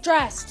now. Get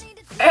dressed.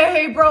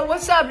 Hey, bro,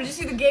 what's up? Did you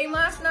see the game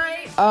last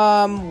night?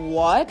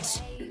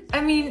 What? I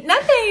mean,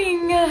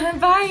 nothing.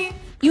 Bye.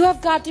 You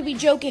have got to be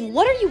joking.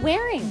 What are you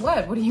wearing?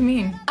 What? What do you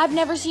mean? I've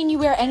never seen you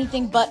wear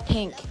anything but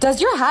pink.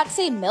 Does your hat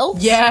say MILF?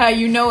 Yeah,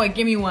 you know it.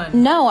 Give me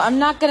one. No, I'm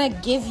not gonna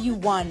give you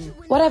one.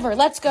 Whatever,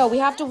 let's go. We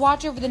have to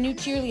watch over the new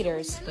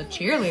cheerleaders. The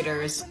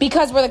cheerleaders?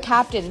 Because we're the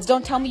captains.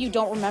 Don't tell me you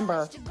don't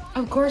remember.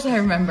 Of course I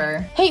remember.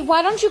 Hey,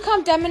 why don't you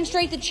come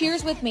demonstrate the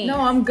cheers with me? No,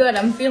 I'm good.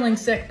 I'm feeling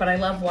sick, but I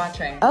love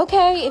watching.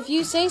 Okay, if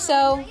you say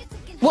so.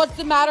 What's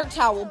the matter,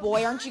 towel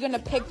boy? Aren't you gonna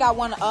pick that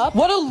one up?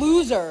 What a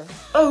loser.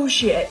 Oh,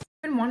 shit.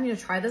 I've been wanting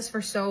to try this for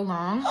so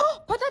long.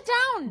 Put that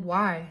down.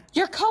 Why?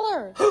 Your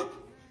color.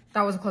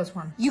 That was a close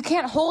one. You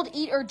can't hold,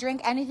 eat, or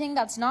drink anything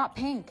that's not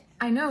pink.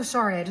 I know,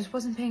 sorry. I just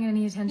wasn't paying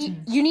any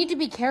attention. You need to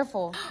be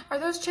careful. Are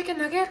those chicken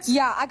nuggets?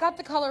 Yeah, I got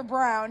the color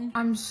brown.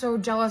 I'm so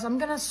jealous. I'm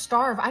gonna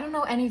starve. I don't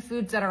know any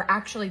foods that are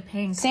actually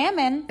pink.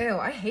 Salmon. Ew,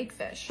 I hate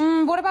fish.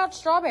 What about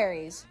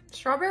strawberries?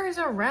 Strawberries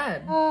are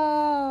red.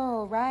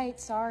 Oh, right.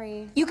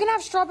 Sorry. You can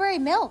have strawberry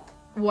milk.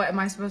 What, am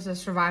I supposed to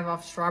survive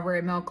off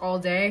strawberry milk all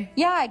day?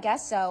 Yeah, I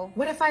guess so.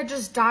 What if I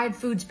just dyed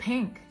foods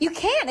pink? You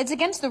can't. It's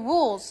against the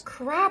rules.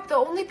 Crap, the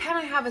only pen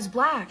I have is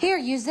black. Here,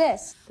 use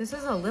this. This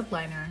is a lip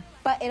liner.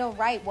 But it'll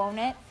write, won't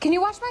it? Can you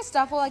wash my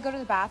stuff while I go to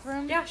the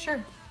bathroom? Yeah,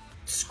 sure.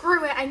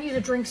 Screw it, I need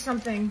to drink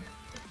something.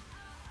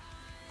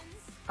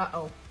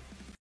 Uh-oh.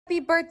 Happy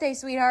birthday,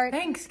 sweetheart.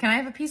 Thanks, can I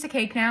have a piece of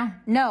cake now?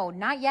 No,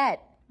 not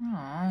yet.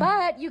 Aww.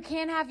 But you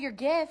can have your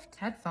gift.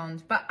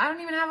 Headphones, but I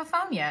don't even have a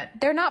phone yet.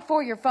 They're not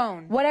for your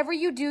phone. Whatever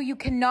you do, you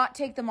cannot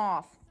take them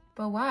off.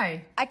 But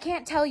why? I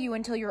can't tell you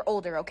until you're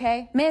older,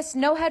 okay? Miss,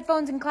 no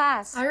headphones in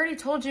class. I already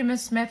told you,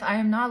 Miss Smith, I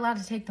am not allowed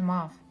to take them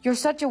off. You're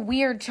such a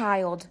weird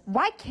child.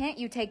 Why can't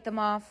you take them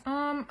off?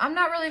 I'm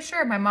not really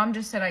sure. My mom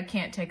just said I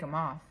can't take them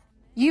off.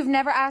 You've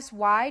never asked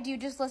why? Do you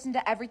just listen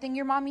to everything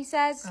your mommy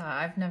says?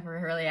 I've never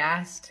really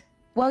asked.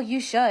 Well, you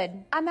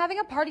should. I'm having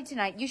a party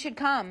tonight. You should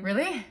come.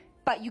 Really?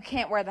 But you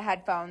can't wear the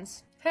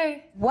headphones.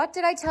 Hey. What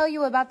did I tell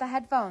you about the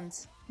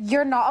headphones?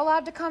 You're not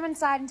allowed to come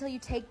inside until you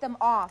take them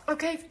off.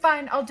 Okay,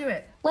 fine, I'll do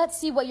it. Let's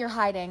see what you're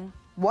hiding.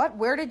 What?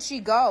 Where did she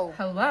go?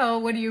 Hello?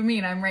 What do you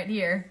mean? I'm right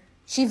here.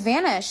 She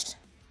vanished.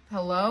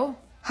 Hello?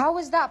 How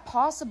is that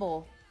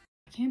possible?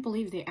 I can't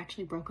believe they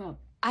actually broke up.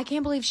 I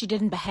can't believe she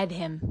didn't behead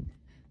him.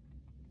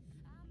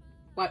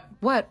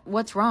 What?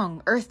 What's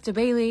wrong?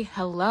 𝘃𝗶𝗱𝗲cie,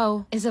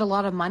 hello? Is it a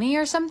lot of money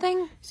or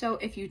something? So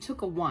if you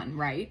took a 1,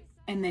 right?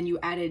 And then you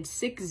added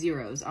 6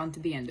 zeros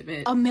onto the end of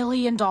it. $1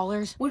 million?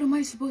 What am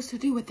I supposed to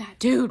do with that?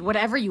 Dude,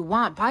 whatever you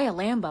want, buy a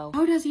Lambo.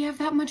 How does he have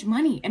that much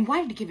money? And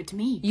why did he give it to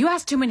me? You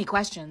asked too many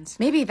questions.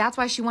 Maybe that's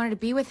why she wanted to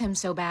be with him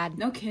so bad.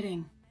 No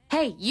kidding.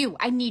 Hey, you,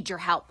 I need your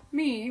help.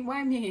 Me?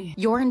 Why me?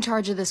 You're in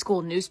charge of the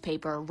school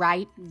newspaper,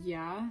 right?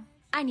 Yeah?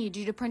 I need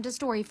you to print a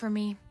story for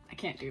me. I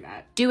can't do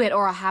that. Do it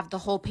or I'll have the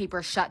whole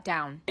paper shut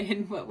down.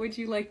 And what would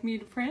you like me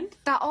to print?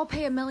 That I'll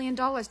pay $1 million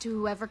to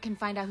whoever can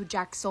find out who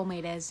Jack's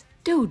soulmate is.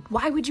 Dude,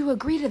 why would you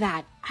agree to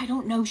that? I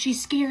don't know. She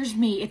scares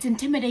me. It's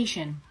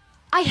intimidation.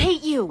 I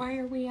hate you. Why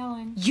are we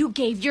yelling? You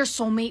gave your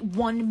soulmate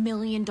 $1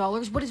 million.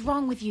 What is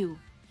wrong with you?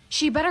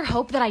 She better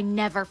hope that I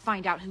never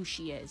find out who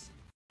she is.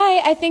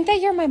 Hi, I think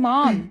that you're my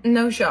mom.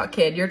 No shot,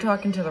 kid. You're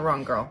talking to the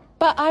wrong girl.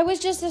 But I was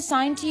just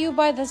assigned to you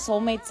by the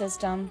soulmate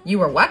system. You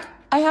were what?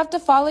 I have to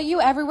follow you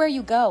everywhere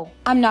you go.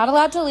 I'm not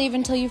allowed to leave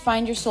until you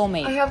find your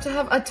soulmate. I have to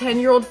have a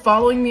 10-year-old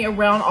following me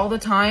around all the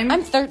time?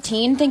 I'm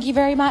 13, thank you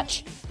very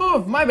much.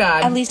 Oh, my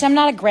bad. At least I'm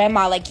not a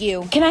grandma like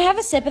you. Can I have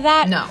a sip of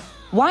that? No.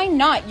 Why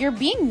not? You're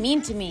being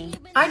mean to me.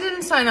 I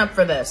didn't sign up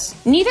for this.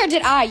 Neither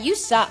did I. You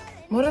suck.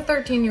 What do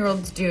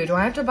 13-year-olds do? Do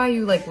I have to buy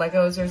you, like,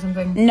 Legos or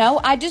something? No,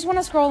 I just want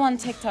to scroll on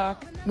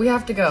TikTok. We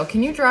have to go.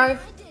 Can you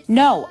drive?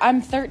 No,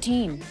 I'm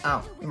 13.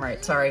 Oh,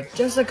 right, sorry.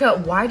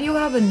 Jessica, why do you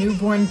have a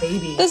newborn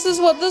baby? This is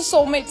what the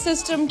soulmate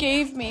system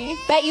gave me.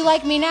 Bet you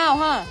like me now,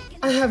 huh?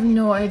 I have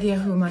no idea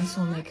who my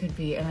soulmate could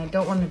be, and I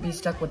don't want to be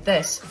stuck with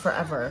this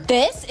forever.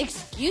 This?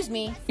 Excuse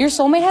me. Your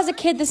soulmate has a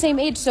kid the same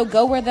age, so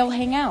go where they'll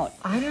hang out.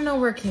 I don't know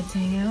where kids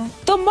hang out.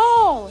 The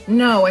mall!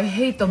 No, I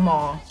hate the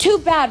mall. Too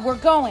bad, we're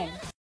going.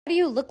 Why do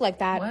you look like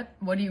that? What?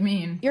 What do you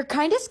mean? You're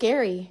kinda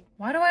scary.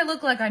 Why do I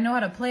look like I know how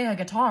to play a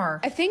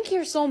guitar? I think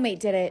your soulmate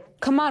did it.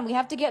 Come on, we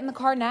have to get in the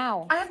car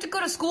now. I have to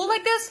go to school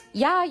like this?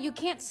 Yeah, you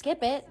can't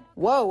skip it.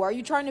 Whoa, are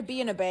you trying to be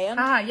in a band?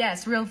 Ah,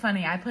 yes, real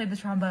funny. I played the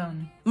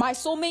trombone. My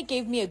soulmate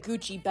gave me a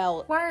Gucci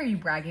belt. Why are you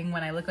bragging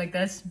when I look like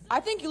this?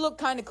 I think you look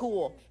kinda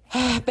cool.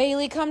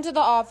 Bailey, come to the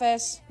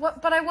office.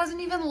 What? But I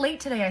wasn't even late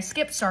today. I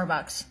skipped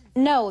Starbucks.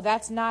 No,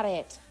 that's not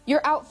it.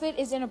 Your outfit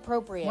is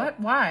inappropriate. What?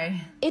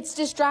 Why? It's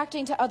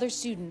distracting to other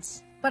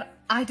students. But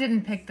I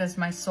didn't pick this,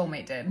 my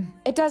soulmate did.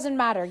 It doesn't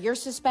matter, you're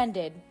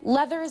suspended.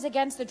 Leather is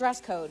against the dress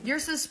code. You're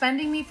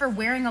suspending me for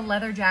wearing a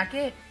leather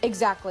jacket?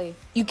 Exactly.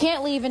 You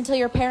can't leave until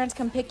your parents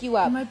can pick you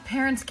up. My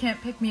parents can't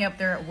pick me up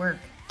there at work.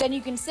 Then you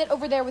can sit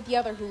over there with the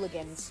other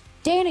hooligans.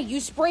 Dana, you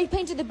spray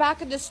painted the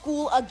back of the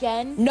school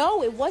again?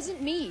 No, it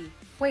wasn't me.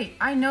 Wait,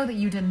 I know that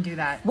you didn't do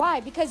that. Why?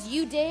 Because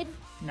you did?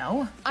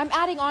 No. I'm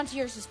adding on to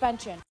your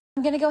suspension.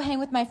 I'm gonna go hang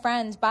with my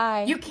friends,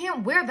 bye. You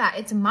can't wear that,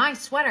 it's my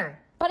sweater.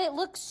 But it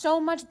looks so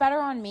much better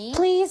on me.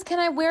 Please, can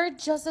I wear it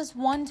just this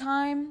one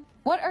time?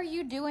 What are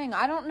you doing?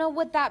 I don't know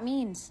what that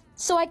means.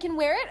 So I can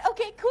wear it?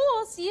 Okay,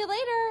 cool. See you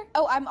later.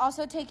 Oh, I'm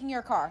also taking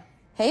your car.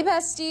 Hey,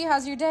 bestie,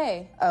 how's your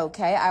day?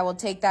 Okay, I will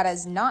take that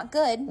as not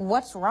good.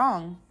 What's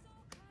wrong?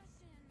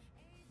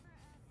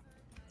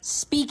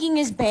 Speaking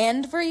is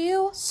banned for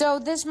you? So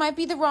this might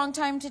be the wrong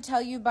time to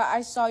tell you, but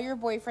I saw your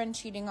boyfriend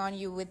cheating on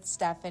you with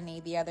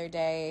Stephanie the other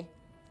day.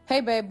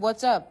 Hey, babe,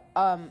 what's up?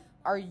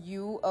 Are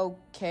you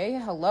okay?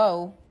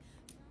 Hello?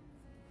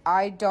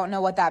 I don't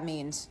know what that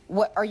means.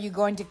 What, are you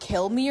going to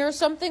kill me or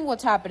something?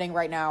 What's happening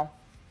right now?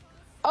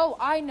 Oh,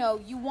 I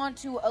know. You want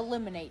to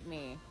eliminate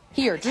me.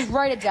 Here, just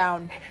write it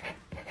down.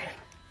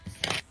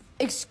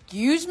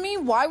 Excuse me?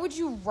 Why would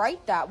you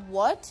write that?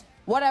 What?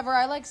 Whatever,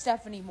 I like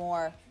Stephanie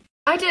more.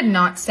 I did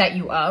not set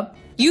you up.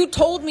 You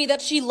told me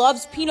that she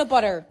loves peanut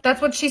butter.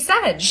 That's what she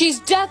said. She's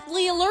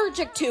deathly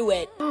allergic to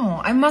it. Oh,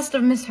 I must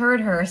have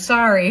misheard her.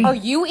 Sorry. Are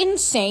you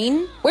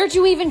insane? Where'd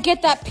you even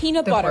get that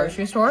peanut The butter?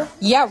 grocery store?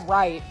 Yeah,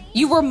 right.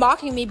 You were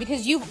mocking me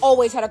because you've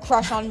always had a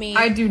crush on me.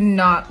 I do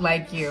not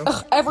like you.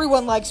 Ugh,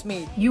 everyone likes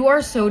me. You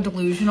are so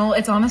delusional.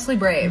 It's honestly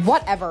brave.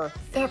 Whatever.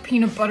 That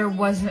peanut butter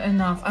wasn't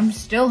enough. I'm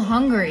still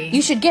hungry.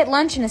 You should get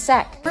lunch in a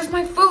sec. Where's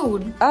my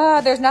food?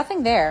 There's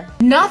nothing there.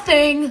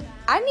 Nothing.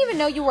 I didn't even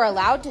know you were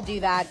allowed to do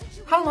that.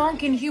 How long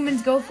can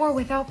humans go for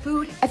without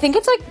food? I think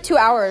it's like 2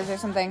 hours or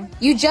something.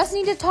 You just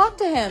need to talk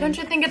to him. Don't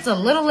you think it's a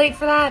little late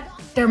for that?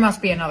 There must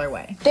be another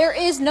way. There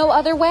is no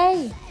other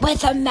way.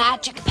 With a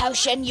magic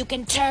potion, you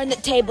can turn the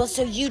table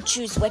so you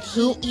choose what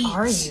he eats.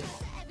 Are you?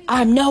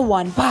 I'm no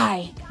one.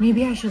 Bye.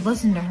 Maybe I should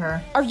listen to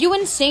her. Are you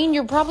insane?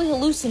 You're probably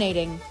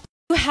hallucinating.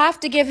 You have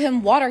to give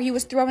him water. He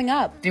was throwing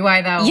up. Do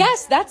I, though?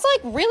 Yes, that's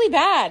like really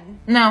bad.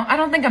 No, I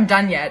don't think I'm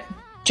done yet.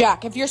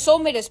 Jack, if your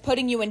soulmate is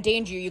putting you in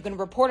danger, you can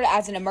report it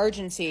as an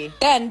emergency.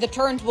 Then the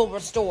turns will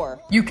restore.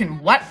 You can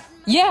what?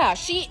 Yeah,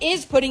 she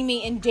is putting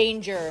me in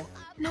danger.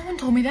 No one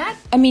told me that.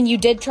 I mean, you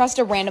did trust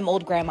a random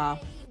old grandma.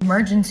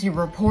 Emergency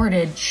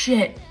reported.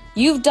 Shit.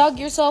 You've dug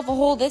yourself a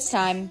hole this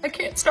time. I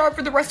can't starve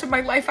for the rest of my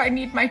life. I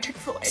need my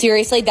Chick-fil-A.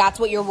 Seriously, that's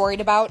what you're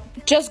worried about?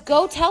 Just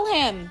go tell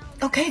him.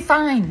 Okay,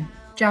 fine.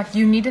 Jack,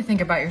 you need to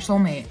think about your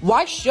soulmate.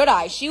 Why should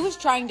I? She was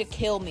trying to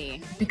kill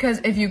me.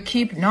 Because if you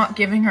keep not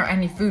giving her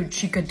any food,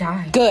 she could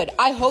die. Good.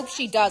 I hope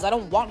she does. I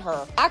don't want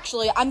her.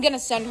 Actually, I'm gonna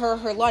send her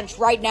her lunch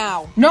right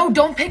now. No,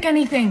 don't pick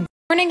anything.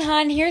 Morning,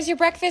 hon. Here's your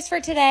breakfast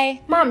for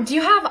today. Mom, do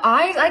you have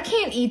eyes? I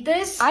can't eat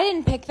this. I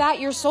didn't pick that.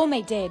 Your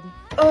soulmate did.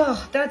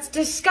 Ugh, that's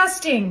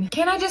disgusting.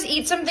 Can't I just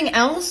eat something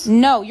else?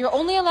 No, you're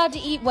only allowed to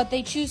eat what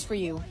they choose for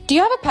you. Do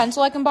you have a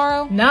pencil I can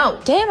borrow? No.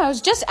 Damn, I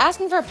was just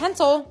asking for a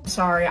pencil.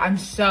 Sorry, I'm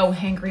so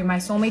hangry. My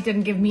soulmate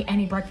didn't give me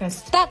any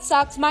breakfast. That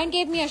sucks. Mine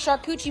gave me a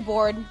charcuterie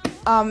board.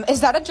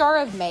 Is that a jar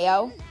of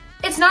mayo?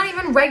 It's not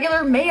even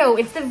regular mayo.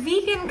 It's the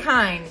vegan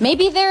kind.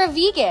 Maybe they're a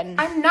vegan.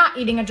 I'm not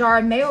eating a jar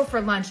of mayo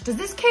for lunch. Does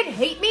this kid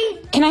hate me?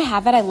 Can I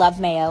have it? I love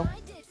mayo.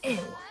 Ew.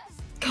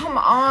 Come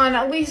on,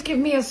 at least give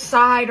me a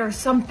side or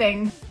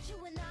something.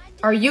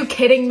 Are you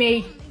kidding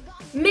me?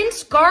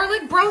 Minced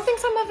garlic? Bro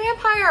thinks I'm a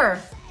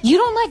vampire. You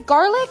don't like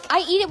garlic?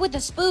 I eat it with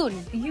a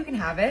spoon. You can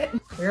have it,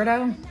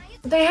 weirdo.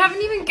 They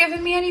haven't even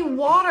given me any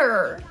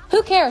water.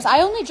 Who cares?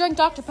 I only drink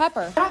Dr.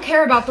 Pepper. I don't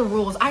care about the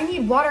rules. I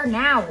need water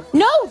now.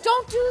 No,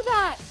 don't do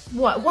that.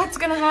 What? What's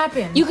gonna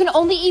happen? You can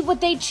only eat what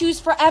they choose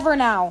forever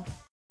now.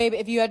 Babe,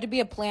 if you had to be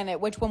a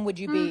planet, which one would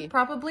you be?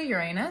 Probably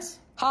Uranus.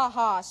 Ha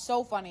ha,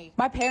 so funny.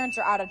 My parents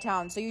are out of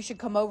town, so you should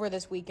come over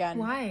this weekend.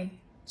 Why?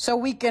 So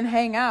we can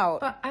hang out.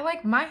 But I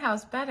like my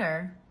house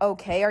better.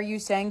 Okay, are you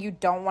saying you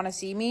don't want to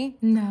see me?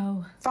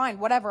 No. Fine,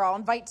 whatever, I'll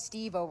invite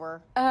Steve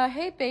over.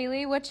 Hey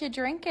Bailey, what you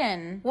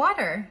drinking?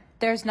 Water.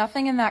 There's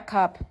nothing in that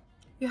cup.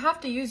 You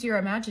have to use your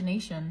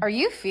imagination. Are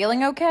you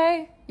feeling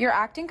okay? You're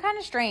acting kind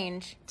of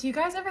strange. Do you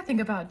guys ever think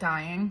about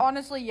dying?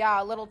 Honestly,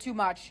 yeah, a little too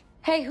much.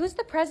 Hey, who's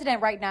the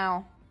president right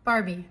now?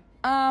 Barbie.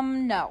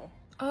 No.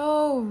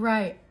 Oh,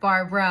 right.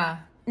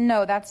 Barbara.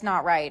 No, that's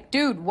not right.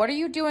 Dude, what are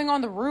you doing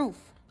on the roof?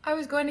 I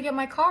was going to get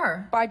my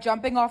car. By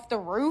jumping off the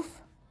roof?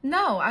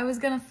 No, I was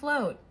gonna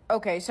float.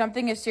 Okay,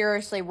 something is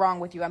seriously wrong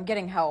with you. I'm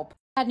getting help.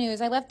 Bad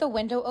news, I left the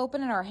window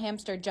open and our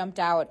hamster jumped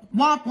out.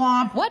 Womp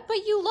womp. What?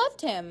 But you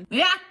loved him.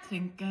 Yeah, I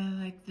think I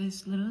like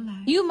this little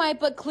life. You might,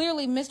 but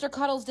clearly Mr.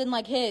 Cuddles didn't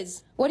like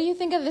his. What do you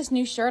think of this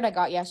new shirt I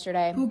got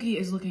yesterday? Pookie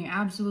is looking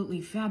absolutely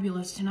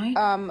fabulous tonight.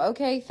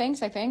 Okay,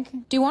 thanks, I think.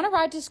 Do you want to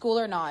ride to school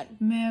or not?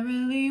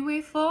 Merrily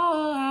we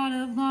fall out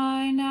of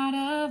line, out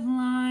of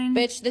line.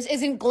 Bitch, this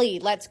isn't Glee.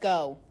 Let's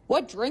go.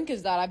 What drink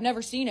is that? I've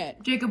never seen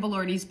it.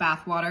 𝘃𝗶𝗱𝗲𝗲cie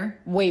bathwater.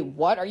 Wait,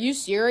 what? Are you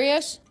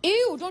serious?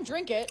 Ew, don't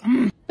drink it.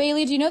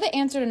 Bailey, do you know the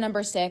answer to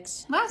number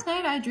 6? Last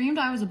night I dreamed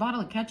I was a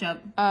bottle of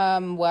ketchup.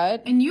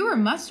 What? And you were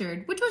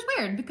mustard, which was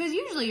weird because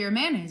usually you're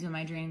mayonnaise in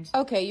my dreams.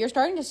 Okay, you're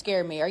starting to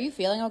scare me. Are you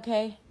feeling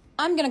okay?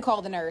 I'm gonna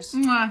call the nurse.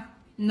 Mwah.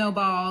 No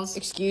balls.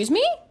 Excuse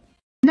me?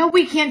 No,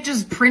 we can't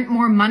just print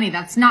more money.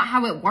 That's not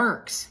how it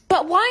works.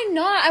 But why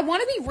not? I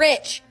want to be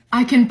rich.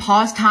 I can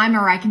pause time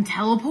or I can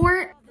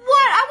teleport.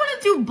 What? I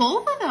want to do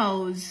both of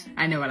those.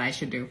 I know what I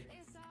should do.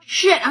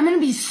 Shit, I'm gonna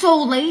be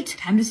so late.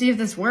 Time to see if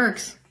this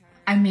works.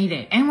 I made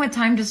it, and with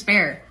time to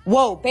spare.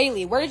 Whoa,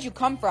 Bailey, where did you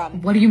come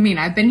from? What do you mean?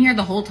 I've been here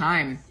the whole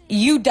time.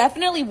 You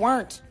definitely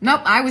weren't.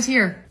 Nope, I was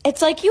here.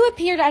 It's like you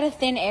appeared out of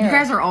thin air. You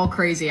guys are all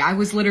crazy. I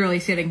was literally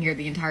sitting here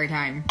the entire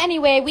time.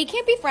 Anyway, we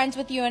can't be friends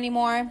with you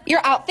anymore. Your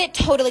outfit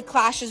totally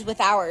clashes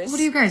with ours. What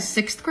are you guys,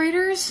 6th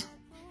graders?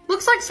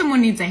 Looks like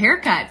someone needs a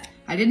haircut.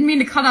 I didn't mean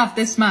to cut off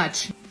this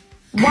much.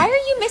 Why are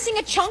you missing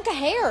a chunk of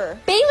hair?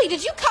 Bailey,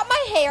 did you cut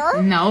my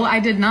hair? No,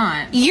 I did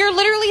not. You're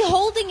literally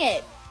holding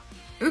it.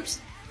 Oops.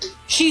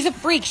 She's a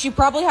freak. She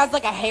probably has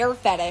like a hair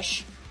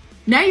fetish.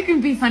 Now you can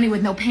be funny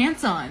with no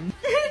pants on.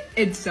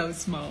 It's so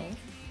small.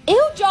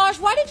 Ew, Josh,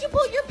 why did you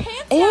pull your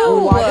pants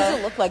down? Why does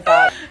it look like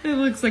that? It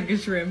looks like a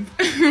shrimp.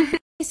 Hey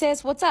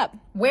sis, what's up?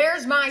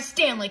 Where's my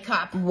Stanley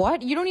Cup?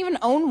 What? You don't even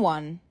own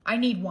one. I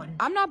need one.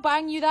 I'm not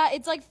buying you that.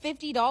 It's like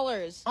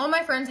 $50. All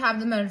my friends have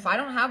them, and if I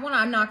don't have one,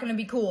 I'm not gonna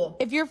be cool.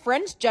 If your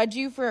friends judge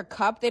you for a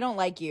cup, they don't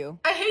like you.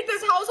 I hate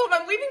this household.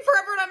 I'm leaving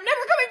forever, and I'm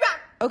never coming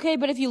back. Okay,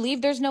 but if you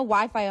leave, there's no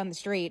Wi-Fi on the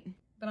street.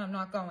 Then I'm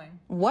not going.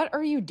 What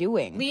are you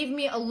doing? Leave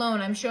me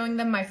alone. I'm showing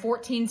them my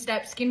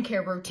 14-step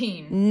skincare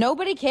routine.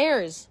 Nobody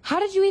cares. How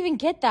did you even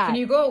get that? Can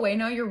you go away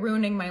now? You're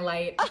ruining my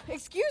light.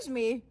 Excuse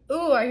me.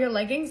 Ooh, are your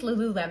leggings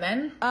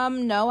Lululemon?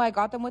 No, I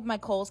got them with my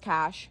Kohl's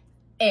cash.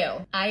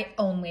 Ew, I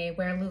only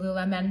wear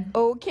Lululemon.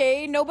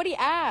 Okay, nobody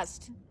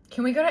asked.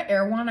 Can we go to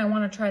Erewhon? I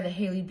want to try the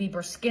Hailey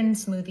Bieber skin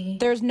smoothie.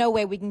 There's no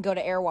way we can go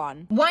to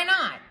Erewhon. Why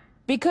not?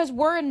 Because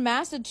we're in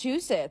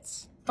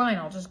Massachusetts. Fine,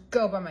 I'll just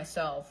go by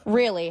myself.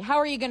 Really? How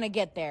are you gonna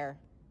get there?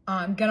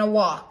 I'm gonna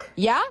walk.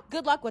 Yeah?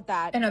 Good luck with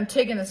that. And I'm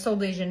taking the Sol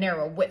de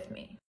Janeiro with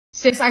me.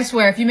 Sis, I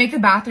swear, if you make the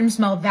bathroom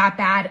smell that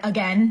bad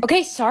again...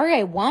 Okay, sorry,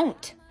 I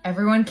won't.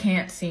 Everyone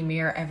can't see me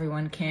or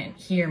everyone can't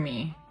hear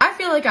me. I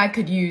feel like I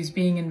could use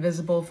being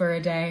invisible for a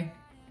day.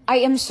 I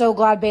am so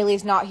glad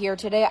Bailey's not here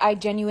today. I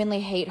genuinely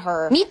hate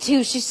her. Me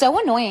too, she's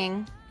so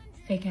annoying.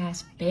 Fake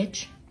ass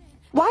bitch.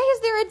 Why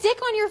is there a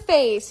dick on your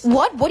face?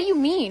 What? What do you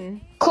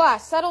mean?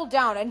 Class, settle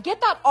down and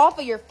get that off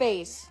of your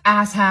face.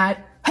 Asshat.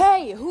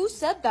 Hey, who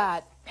said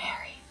that?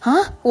 Mary.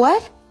 Huh?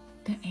 What?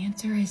 The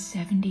answer is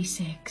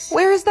 76.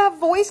 Where is that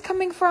voice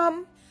coming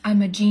from?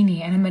 I'm a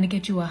genie and I'm gonna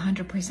get you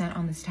 100%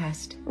 on this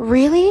test.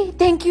 Really?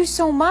 Thank you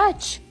so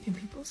much. Do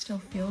people still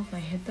feel if I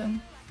hit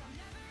them?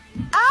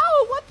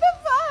 Ow, what the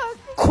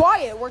fuck?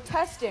 Quiet, we're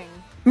testing.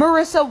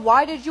 Marissa,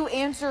 why did you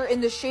answer in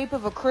the shape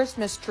of a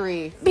Christmas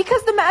tree?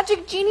 Because the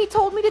magic genie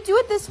told me to do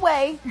it this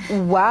way.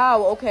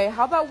 Wow, okay,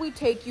 how about we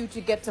take you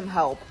to get some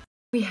help?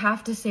 We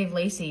have to save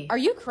Lacey. Are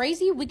you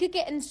crazy? We could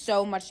get in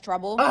so much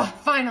trouble. Oh,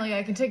 finally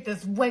I can take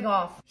this wig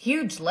off.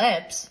 Huge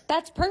lips.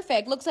 That's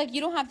perfect. Looks like you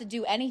don't have to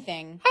do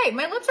anything. Hey,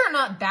 my lips are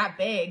not that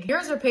big.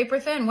 Yours are paper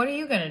thin. What are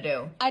you gonna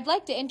do? I'd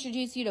like to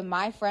introduce you to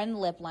my friend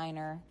Lip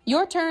Liner.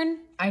 Your turn.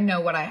 I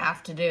know what I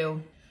have to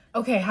do.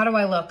 Okay, how do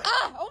I look?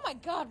 Ah, oh my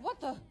god, what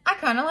the? I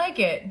kinda like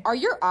it. Are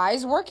your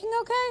eyes working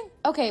okay?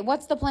 Okay,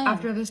 what's the plan?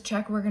 After this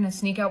check, we're gonna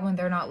sneak out when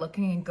they're not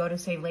looking and go to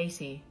save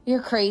Lacey.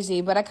 You're crazy,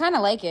 but I kinda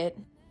like it.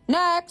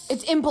 Next!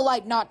 It's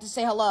impolite not to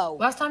say hello.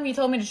 Last time you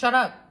told me to shut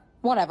up.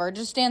 Whatever,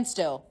 just stand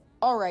still.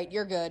 Alright,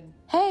 you're good.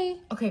 Hey!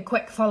 Okay,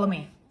 quick, follow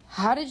me.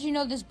 How did you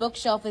know this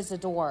bookshelf is a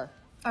door?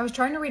 I was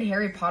trying to read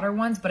Harry Potter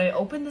once, but I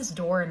opened this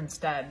door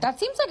instead. That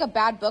seems like a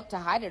bad book to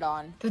hide it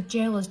on. The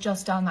jail is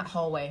just down that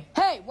hallway.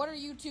 Hey, what are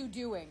you two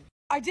doing?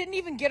 I didn't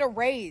even get a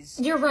raise.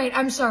 You're right,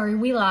 I'm sorry,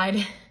 we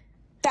lied.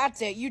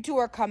 That's it. You two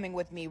are coming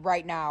with me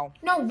right now.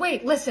 No,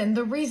 wait, listen.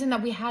 The reason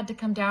that we had to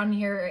come down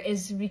here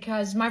is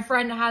because my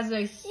friend has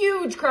a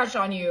huge crush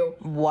on you.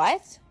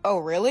 What? Oh,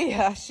 really?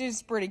 Yeah,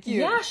 she's pretty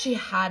cute. Yeah, she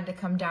had to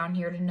come down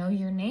here to know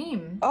your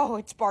name. Oh,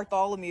 it's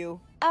Bartholomew.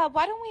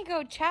 Why don't we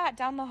go chat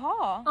down the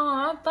hall?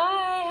 Aw,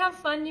 bye. Have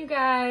fun, you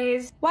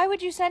guys. Why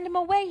would you send him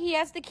away? He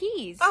has the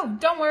keys. Oh,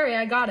 don't worry.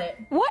 I got it.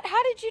 What?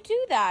 How did you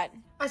do that?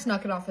 I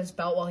snuck it off his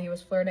belt while he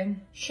was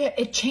flirting. Shit,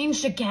 it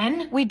changed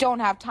again? We don't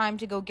have time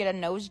to go get a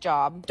nose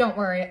job. Don't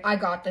worry. I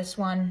got this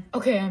one.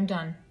 Okay, I'm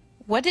done.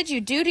 What did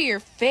you do to your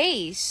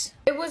face?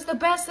 It was the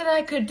best that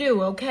I could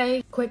do,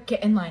 okay? Quick,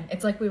 get in line.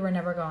 It's like we were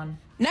never gone.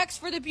 Next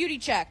for the beauty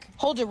check.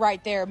 Hold it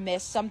right there,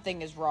 miss.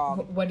 Something is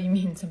wrong. What do you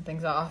mean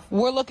something's off?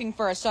 We're looking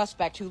for a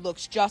suspect who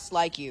looks just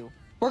like you.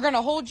 We're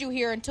gonna hold you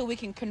here until we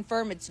can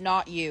confirm it's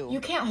not you.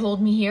 You can't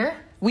hold me here.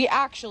 We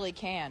actually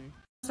can.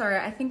 Sorry,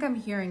 I think I'm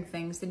hearing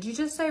things. Did you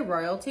just say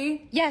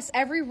royalty? Yes,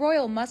 every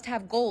royal must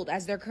have gold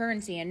as their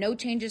currency and no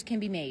changes can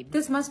be made.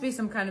 This must be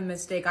some kind of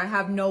mistake. I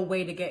have no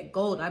way to get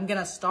gold. I'm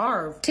gonna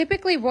starve.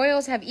 Typically,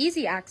 royals have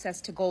easy access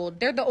to gold.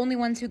 They're the only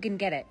ones who can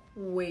get it.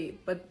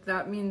 Wait, but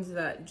that means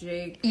that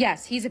Jake...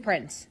 Yes, he's a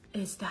prince.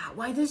 Is that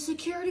why the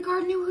security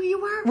guard knew who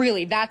you were?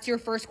 Really, that's your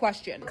first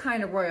question. What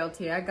kind of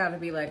royalty? I gotta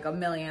be like a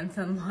millionth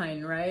in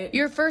line, right?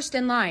 You're first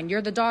in line.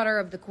 You're the daughter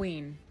of the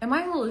queen. Am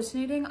I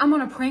hallucinating? I'm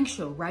on a prank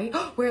show, right?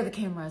 Where are the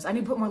cameras? I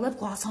need to put more lip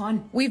gloss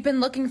on. We've been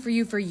looking for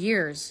you for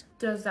years.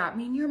 Does that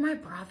mean you're my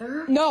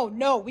brother?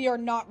 No, we are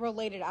not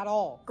related at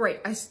all. Great,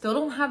 I still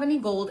don't have any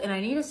gold and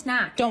I need a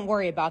snack. Don't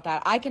worry about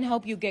that. I can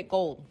help you get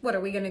gold. What, are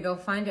we gonna go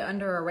find it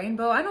under a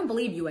rainbow? I don't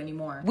believe you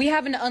anymore. We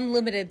have an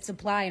unlimited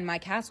supply in my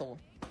castle.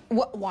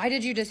 Why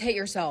did you just hit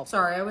yourself?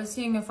 Sorry, I was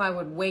seeing if I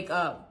would wake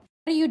up.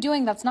 What are you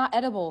doing? That's not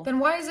edible. Then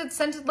why is it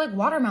scented like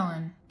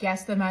watermelon?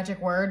 Guess the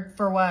magic word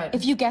for what?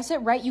 If you guess it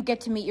right, you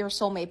get to meet your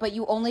soulmate, but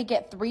you only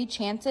get 3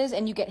 chances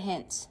and you get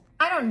hints.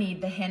 I don't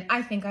need the hint.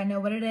 I think I know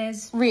what it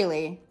is.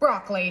 Really?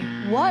 Broccoli.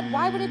 What?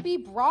 Why would it be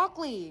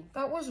broccoli?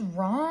 That was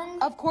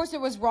wrong? Of course it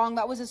was wrong.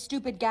 That was a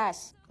stupid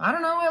guess. I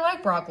don't know. I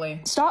like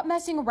broccoli. Stop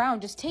messing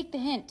around. Just take the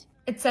hint.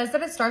 It says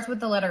that it starts with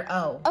the letter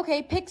O.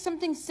 Okay, pick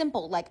something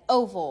simple, like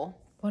oval.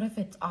 What if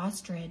it's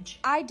ostrich?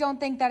 I don't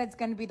think that it's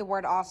going to be the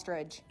word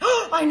ostrich.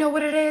 I know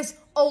what it is.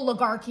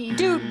 Oligarchy.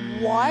 Dude,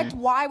 what?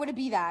 Why would it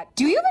be that?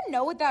 Do you even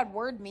know what that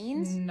word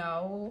means?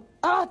 No.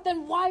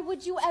 Then why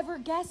would you ever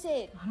guess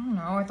it? I don't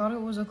know. I thought it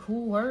was a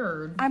cool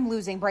word. I'm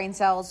losing brain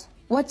cells.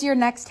 What's your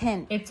next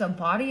hint? It's a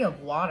body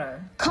of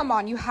water. Come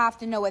on, you have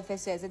to know what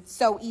this is. It's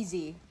so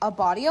easy. A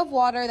body of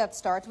water that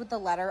starts with the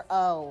letter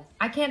O.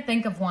 I can't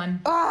think of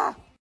one.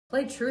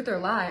 Play truth or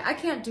lie. I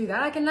can't do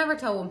that. I can never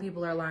tell when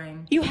people are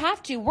lying. You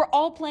have to. We're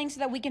all playing so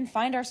that we can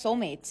find our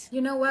soulmates. You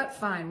know what?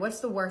 Fine.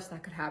 What's the worst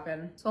that could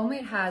happen?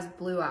 Soulmate has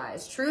blue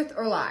eyes. Truth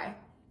or lie?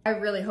 I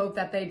really hope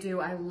that they do.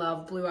 I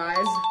love blue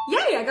eyes.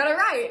 Yay, I got it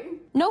right.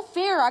 No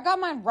fair. I got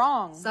mine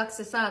wrong. Sucks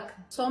to suck.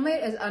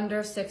 Soulmate is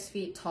under 6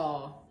 feet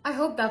tall. I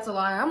hope that's a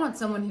lie. I want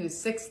someone who's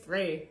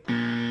 6'3".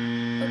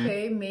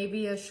 Okay,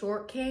 maybe a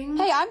short king?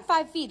 Hey, I'm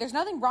 5 feet. There's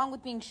nothing wrong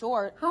with being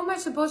short. How am I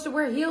supposed to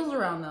wear heels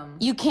around them?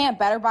 You can't.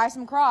 Better buy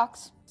some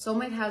Crocs.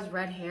 Soulmate has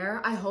red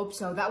hair? I hope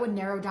so. That would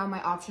narrow down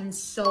my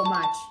options so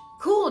much.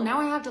 Cool, now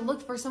I have to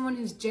look for someone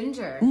who's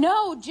ginger.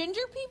 No,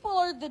 ginger people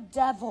are the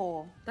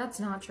devil. That's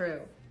not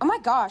true. Oh my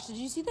gosh, did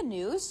you see the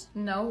news?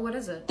 No, what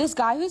is it? This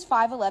guy who's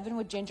 5'11"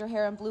 with ginger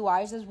hair and blue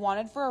eyes is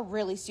wanted for a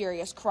really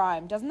serious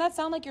crime. Doesn't that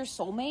sound like your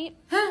soulmate?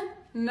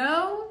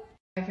 No?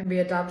 I can be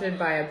adopted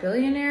by a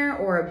billionaire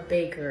or a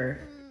baker.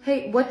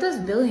 Hey, what does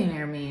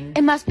billionaire mean?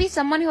 It must be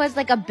someone who has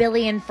like a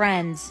billion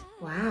friends.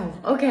 Wow,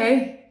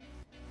 okay.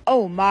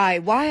 Oh my,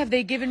 why have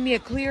they given me a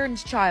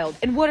clearance child?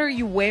 And what are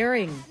you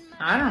wearing?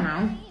 I don't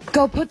know.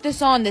 Go put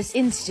this on this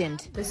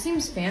instant. This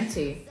seems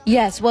fancy.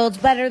 Yes, well, it's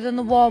better than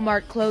the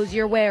Walmart clothes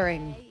you're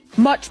wearing.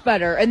 Much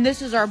better. And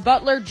this is our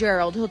butler,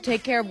 Gerald. He'll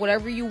take care of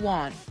whatever you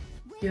want.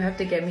 You have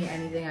to get me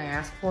anything I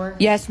ask for?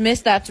 Yes,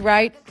 miss, that's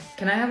right.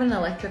 Can I have an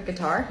electric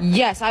guitar?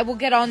 Yes, I will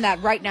get on that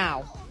right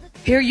now.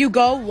 Here you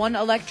go, 1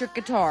 electric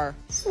guitar.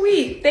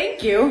 Sweet,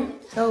 thank you.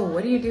 So,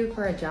 what do you do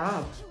for a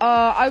job?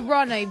 I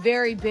run a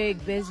very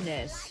big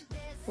business.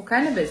 What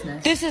kind of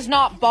business? This is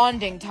not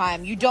bonding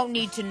time. You don't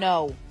need to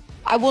know.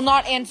 I will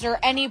not answer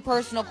any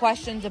personal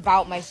questions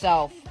about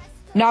myself.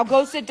 Now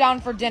go sit down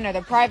for dinner.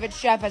 The private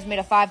chef has made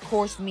a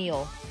 5-course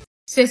meal.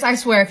 Sis, I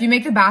swear, if you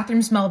make the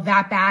bathroom smell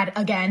that bad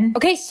again...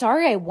 Okay,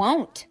 sorry, I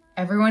won't.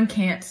 Everyone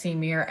can't see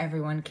me or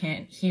everyone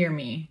can't hear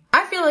me.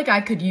 I feel like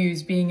I could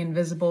use being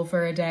invisible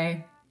for a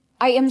day.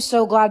 I am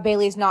so glad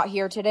Bailey's not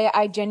here today.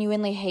 I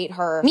genuinely hate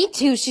her. Me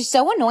too, she's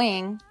so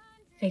annoying.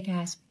 Fake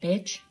ass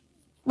bitch.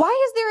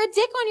 Why is there a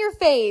dick on your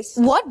face?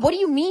 What? What do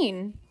you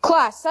mean?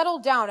 Class, settle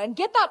down and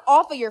get that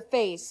off of your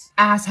face.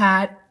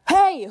 Asshat.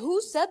 Hey,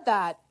 who said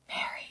that?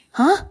 Mary.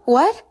 Huh?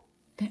 What?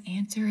 The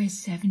answer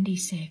is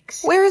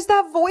 76. Where is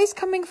that voice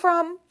coming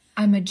from?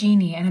 I'm a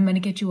genie and I'm gonna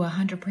get you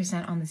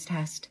 100% on this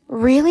test.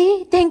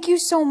 Really? Thank you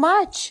so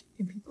much.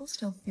 Do people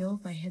still feel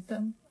if I hit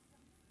them?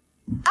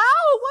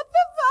 Ow, what the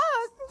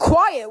fuck?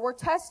 Quiet, we're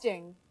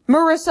testing.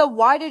 Marissa,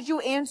 why did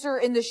you answer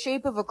in the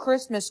shape of a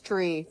Christmas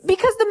tree?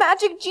 Because the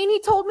magic genie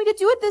told me to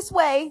do it this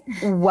way.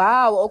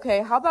 Wow,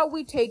 okay, how about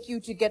we take you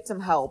to get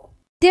some help?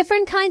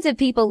 Different kinds of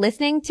people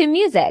listening to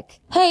music.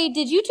 Hey,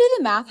 did you do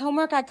the math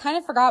homework? I kind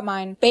of forgot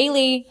mine.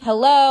 Bailey,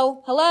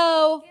 hello?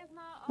 Hello?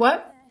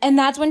 What? And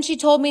that's when she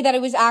told me that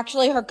it was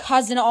actually her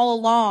cousin all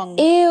along.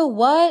 Ew,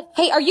 what?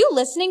 Hey, are you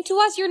listening to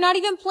us? You're not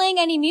even playing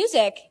any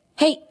music.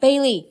 Hey,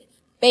 Bailey.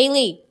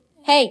 Bailey.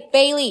 Hey,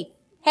 Bailey.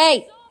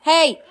 Hey,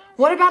 hey.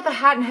 What about the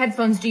hat and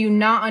headphones do you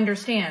not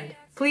understand?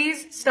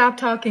 Please stop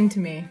talking to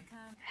me.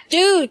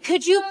 Dude,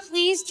 could you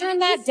please turn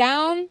that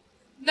down?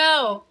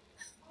 No.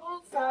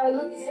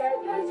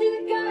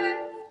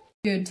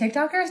 Dude,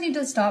 TikTokers need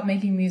to stop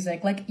making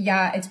music. Like,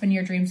 yeah, it's been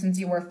your dream since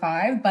you were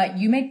 5, but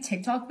you make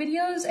TikTok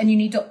videos and you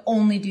need to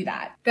only do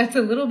that. That's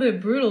a little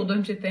bit brutal,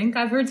 don't you think?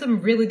 I've heard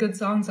some really good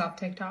songs off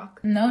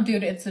TikTok. No,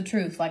 dude, it's the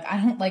truth. Like, I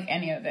don't like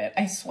any of it.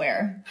 I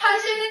swear. I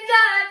should have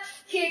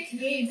died,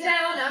 kicked me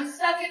down, I'm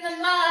stuck in the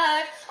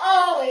mud,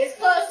 always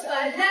close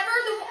but never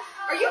the...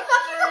 Are you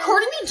fucking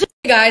recording me?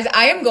 Hey guys,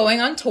 I am going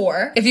on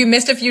tour. If you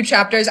missed a few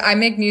chapters, I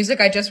make music.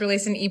 I just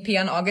released an EP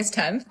on August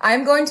 10th.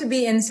 I'm going to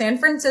be in San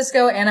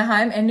Francisco,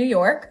 Anaheim, and New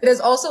York. It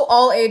is also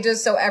all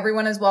ages, so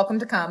everyone is welcome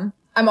to come.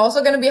 I'm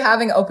also going to be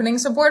having opening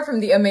support from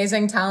the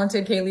amazing,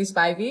 talented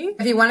𝘃𝗶𝗱𝗲cie.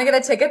 If you want to get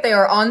a ticket, they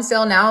are on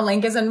sale now.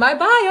 Link is in my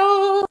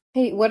bio.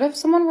 Hey, what if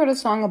someone wrote a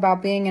song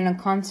about being in a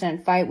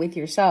constant fight with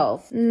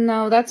yourself?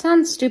 No, that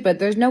sounds stupid.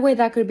 There's no way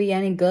that could be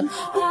any good.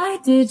 Why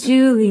did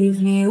you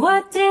leave me?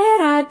 What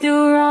did I do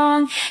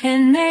wrong?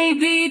 And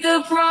maybe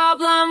the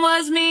problem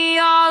was me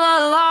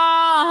all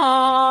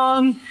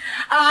along.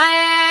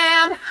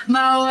 I am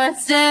my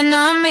worst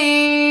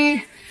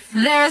enemy.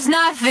 There's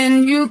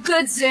nothing you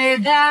could say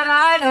that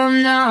I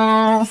don't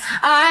know.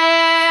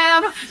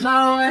 I am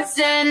my worst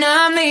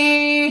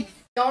enemy.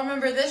 Y'all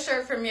remember this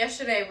shirt from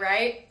yesterday,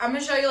 right? I'm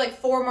gonna show you like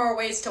 4 more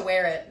ways to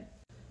wear it.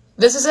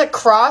 This is at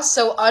cross,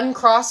 so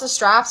uncross the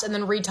straps and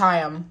then retie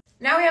them.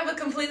 Now we have a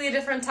completely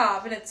different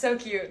top and it's so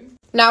cute.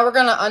 Now we're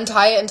gonna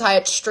untie it and tie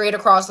it straight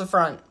across the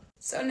front.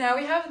 So now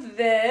we have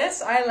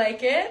this, I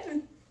like it.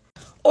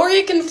 Or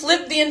you can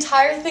flip the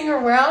entire thing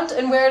around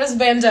and wear it as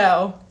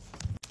bandeau.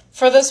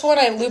 For this one,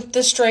 I looped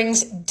the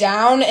strings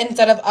down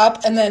instead of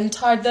up and then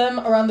tied them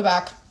around the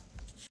back.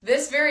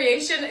 This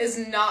variation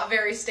is not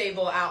very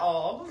stable at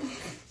all.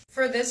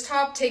 For this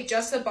top, take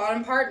just the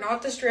bottom part,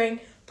 not the string,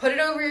 put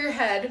it over your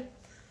head,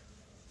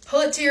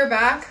 pull it to your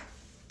back,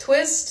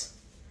 twist,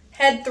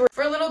 head through.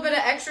 For a little bit of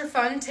extra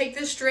fun, take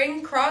the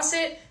string, cross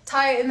it,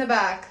 tie it in the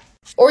back.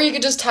 Or you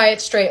could just tie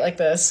it straight like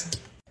this.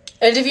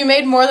 And if you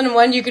made more than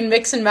one, you can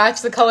mix and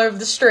match the color of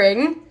the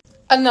string.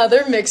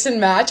 Another mix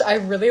and match. I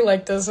really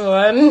like this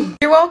one.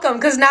 You're welcome,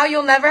 because now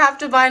you'll never have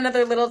to buy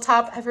another little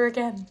top ever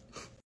again.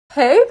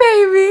 Hey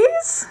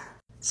babies!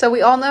 So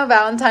we all know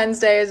Valentine's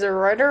Day is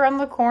right around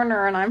the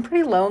corner and I'm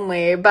pretty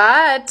lonely,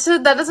 but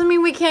that doesn't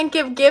mean we can't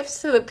give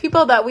gifts to the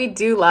people that we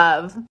do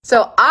love.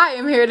 So I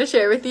am here to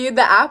share with you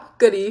the app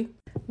Guidryy.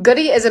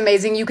 Guidryy is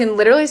amazing. You can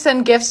literally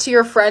send gifts to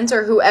your friends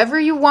or whoever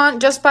you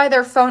want just by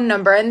their phone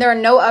number, and there are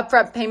no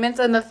upfront payments,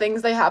 and the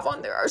things they have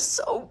on there are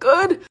so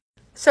good.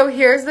 So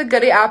here's the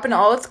Guidryy app in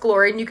all its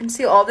glory, and you can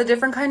see all the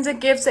different kinds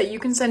of gifts that you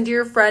can send to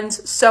your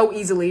friends so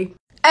easily.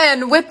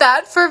 And with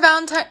that, for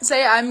Valentine's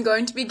Day, I'm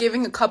going to be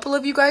giving a couple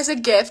of you guys a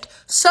gift.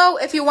 So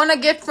if you want a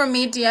gift from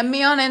me, DM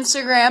me on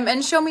Instagram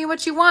and show me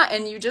what you want,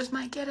 and you just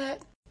might get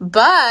it.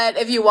 But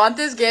if you want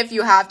this gift,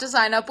 you have to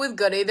sign up with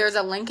Guidryy. There's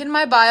a link in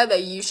my bio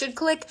that you should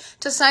click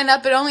to sign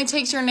up. It only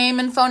takes your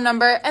name and phone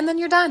number, and then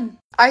you're done.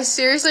 I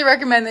seriously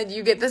recommend that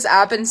you get this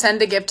app and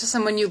send a gift to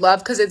someone you love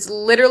because it's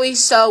literally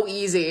so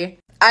easy.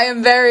 I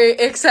am very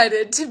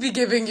excited to be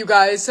giving you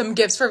guys some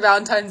gifts for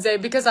Valentine's Day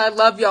because I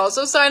love y'all.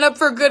 So sign up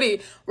for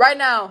Guidryy right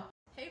now.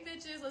 Hey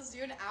bitches, let's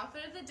do an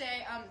outfit of the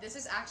day. This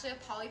is actually a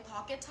Polly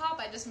Pocket top.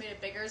 I just made it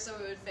bigger so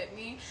it would fit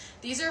me.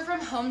 These are from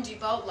Home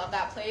Depot. Love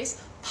that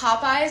place.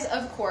 Popeyes,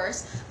 of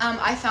course.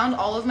 I found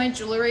all of my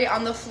jewelry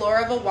on the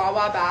floor of a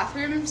Wawa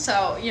bathroom,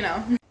 so, you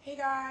know. Hey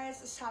guys,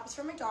 this top is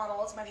from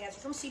McDonald's. My pants are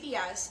from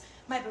CVS.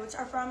 My boots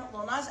are from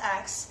Lil Nas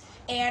X.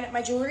 And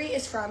my jewelry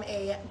is from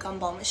a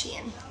gumball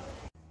machine.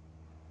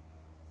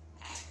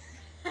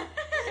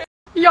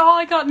 Y'all,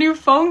 I got new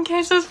phone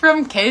cases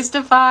from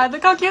𝘃𝗶𝗱𝗲cie.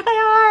 Look how cute they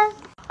are.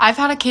 I've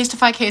had a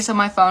𝘃𝗶𝗱𝗲𝗲 case on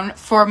my phone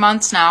for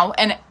months now,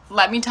 and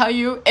let me tell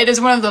you, it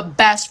is one of the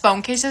best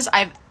phone cases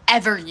I've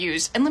ever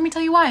used. And let me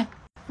tell you why.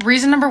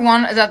 Reason number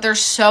one is that they're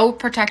so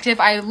protective.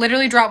 I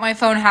literally dropped my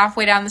phone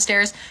halfway down the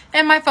stairs,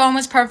 and my phone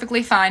was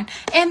perfectly fine.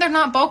 And they're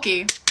not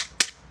bulky.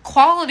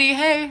 Quality,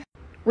 hey.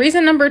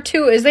 Reason number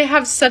two is they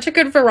have such a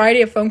good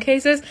variety of phone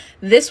cases.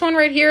 This one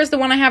right here is the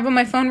one I have on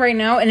my phone right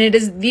now, and it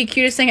is the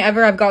cutest thing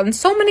ever. I've gotten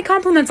so many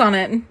compliments on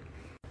it.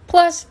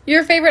 Plus,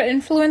 your favorite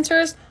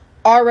influencers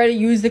already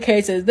use the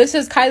cases. This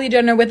is Kylie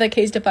Jenner with a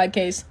𝘃𝗶𝗱𝗲𝗲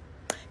case.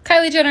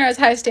 Kylie Jenner has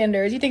high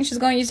standards. You think she's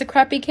going to use a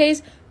crappy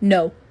case?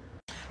 No.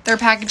 Their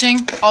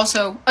packaging,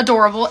 also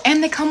adorable,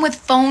 and they come with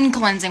phone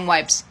cleansing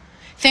wipes.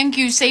 Thank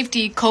you,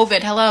 safety,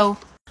 COVID, hello.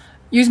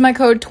 Use my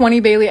code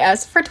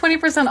 20BaileyS for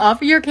 20%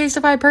 off your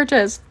𝘃𝗶𝗱𝗲𝗲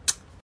purchase.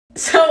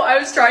 So I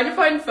was trying to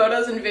find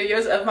photos and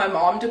videos of my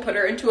mom to put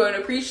her into an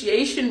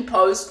appreciation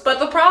post, but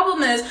the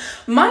problem is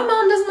my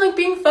mom doesn't like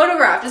being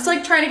photographed. It's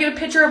like trying to get a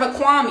picture of a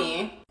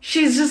𝘃𝗶𝗃𝗄𝗃.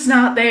 She's just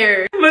not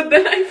there. But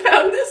then I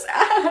found this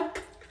app.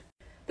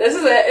 This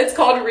is it. It's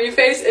called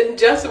Reface, and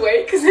just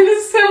wait because it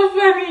is so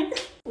funny.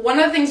 One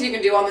of the things you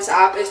can do on this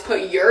app is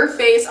put your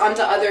face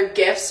onto other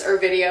GIFs or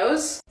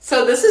videos.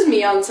 So this is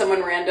me on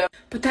someone random.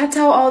 But that's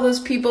how all those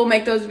people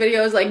make those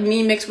videos, like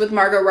me mixed with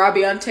Margot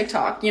Robbie on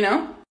TikTok, you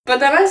know? But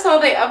then I saw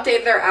they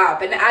updated their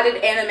app and added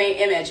animate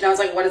image, and I was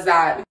like, what is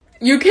that?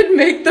 You can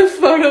make the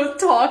photos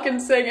talk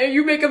and sing, and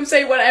you make them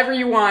say whatever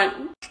you want.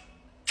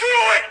 Do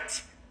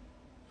it!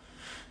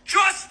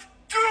 Just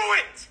do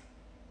it!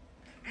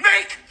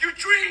 Make your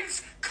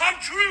dreams come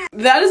true!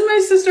 That is my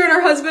sister and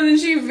her husband, and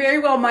she very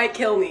well might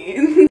kill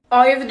me.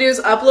 All you have to do is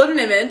upload an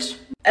image,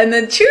 and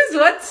then choose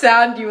what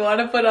sound you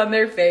want to put on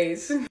their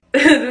face.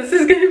 This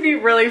is going to be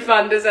really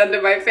fun to send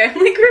to my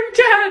family group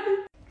chat.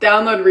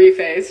 Download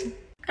Reface.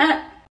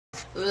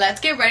 Let's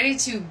get ready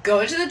to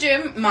go to the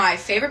gym. My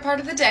favorite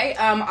part of the day.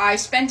 I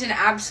spent an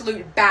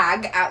absolute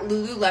bag at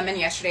Lululemon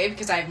yesterday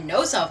because I have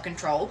no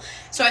self-control.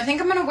 So I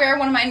think I'm gonna wear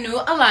one of my new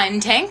Align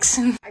tanks.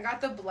 I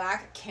got the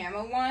black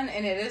camo one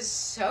and it is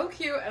so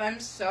cute and I'm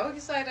so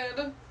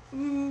excited.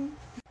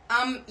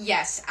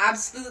 Yes,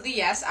 absolutely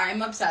yes.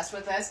 I'm obsessed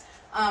with this.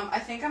 I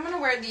think I'm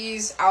gonna wear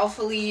these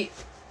Alpha Elite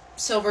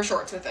silver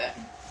shorts with it.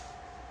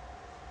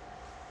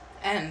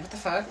 And what the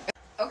fuck?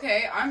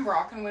 Okay, I'm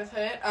rocking with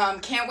it.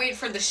 Can't wait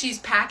for the she's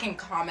packing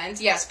comments.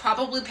 Yes,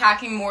 probably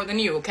packing more than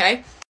you,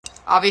 okay?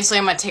 Obviously,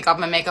 I'm gonna take off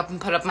my makeup and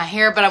put up my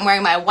hair, but I'm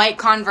wearing my white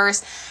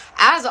Converse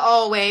as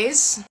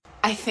always.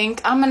 I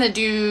think I'm gonna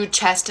do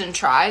chest and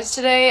tries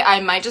today.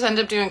 I might just end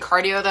up doing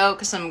cardio though,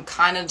 because I'm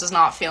kind of just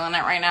not feeling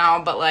it right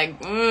now, but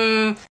like,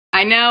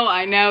 I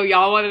know,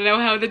 y'all want to know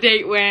how the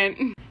date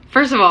went.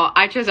 First of all,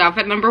 I chose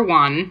outfit number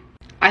 1.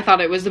 I thought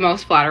it was the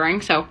most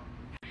flattering, so.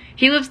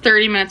 He lives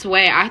 30 minutes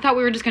away. I thought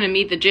we were just gonna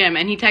meet at the gym,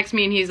 and he texts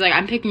me and he's like,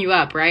 I'm picking you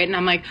up, right? And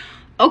I'm like,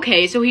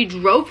 okay, so he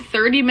drove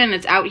 30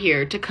 minutes out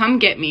here to come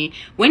get me.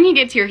 When he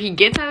gets here, he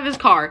gets out of his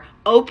car,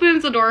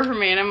 opens the door for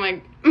me, and I'm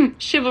like,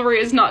 chivalry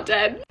is not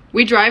dead.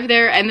 We drive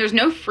there, and there's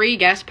no free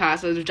guest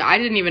passes, which I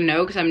didn't even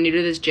know because I'm new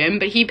to this gym,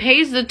 but he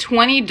pays the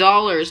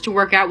 $20 to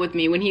work out with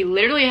me when he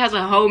literally has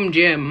a home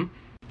gym.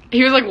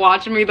 He was like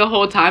watching me the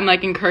whole time,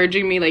 like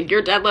encouraging me, like,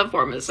 your deadlift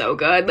form is so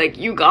good, like,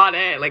 you got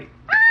it, like.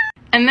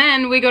 And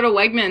then we go to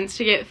Wegmans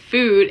to get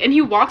food, and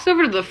he walks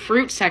over to the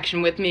fruit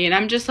section with me, and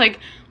I'm just like,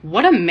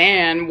 what a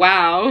man,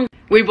 wow.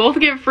 We both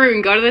get fruit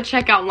and go to the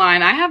checkout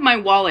line. I have my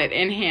wallet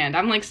in hand.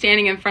 I'm like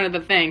standing in front of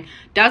the thing.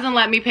 Doesn't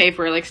let me pay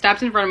for it, like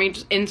steps in front of me,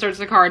 just inserts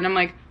the card, and I'm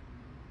like,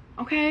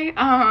 okay,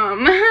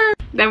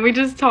 Then we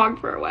just talk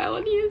for a while,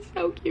 and he is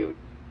so cute.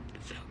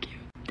 So cute.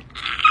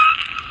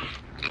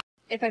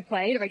 If I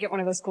played, if I get one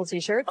of those cool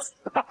t-shirts.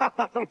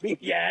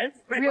 Yes.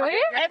 Really?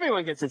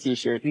 Everyone gets a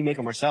t-shirt. We make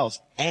them ourselves.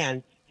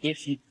 And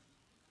if you...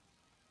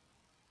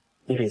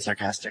 You're being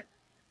sarcastic.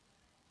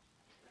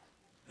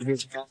 You're being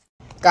sarcastic.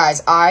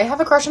 Guys, I have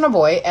a crush on a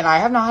boy, and I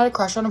have not had a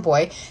crush on a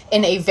boy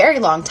in a very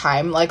long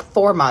time, like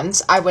 4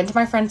 months. I went to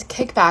my friend's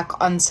kickback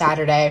on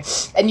Saturday,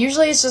 and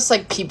usually it's just,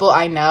 like, people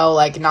I know,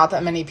 like, not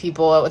that many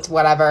people, it's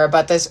whatever,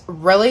 but this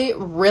really,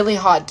 really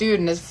hot dude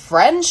and his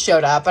friends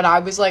showed up, and I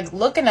was, like,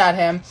 looking at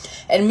him,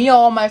 and me and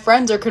all my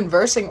friends are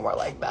conversing, and we're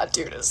like, that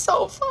dude is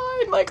so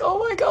fine, like, oh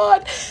my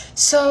god.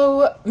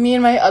 So, me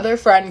and my other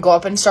friend go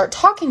up and start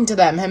talking to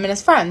them, him and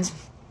his friends.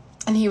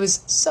 And he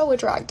was so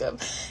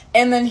attractive.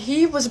 And then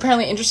he was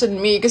apparently interested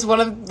in me because one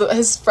of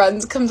his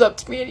friends comes up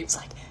to me and he was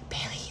like,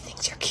 Bailey, he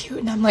thinks you're cute.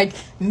 And I'm like,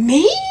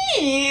 me?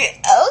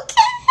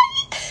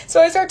 Okay.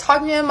 So I started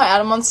talking to him. I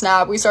add him on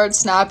Snap. We started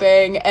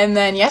snapping. And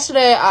then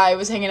yesterday I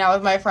was hanging out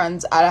with my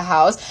friends at a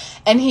house.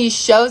 And he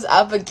shows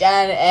up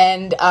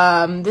again.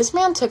 And this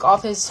man took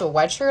off his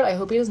sweatshirt. I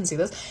hope he doesn't see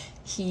this.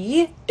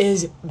 He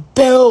is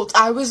built.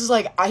 I was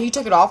like, he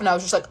took it off and I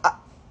was just like,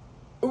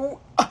 ooh.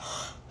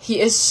 He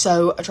is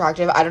so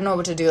attractive. I don't know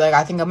what to do. Like,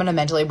 I think I'm gonna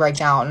mentally break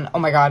down. Oh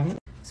my god.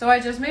 So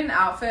I just made an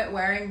outfit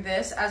wearing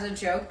this as a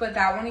joke, but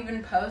that won't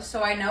even post.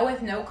 So I know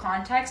with no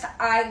context,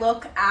 I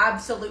look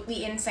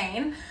absolutely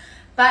insane.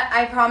 But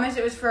I promise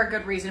it was for a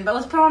good reason. But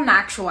let's put on an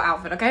actual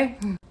outfit, okay?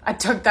 I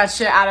took that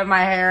shit out of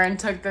my hair and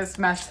took this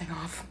mesh thing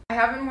off. I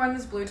haven't worn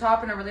this blue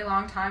top in a really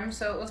long time,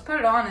 so let's put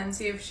it on and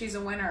see if she's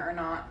a winner or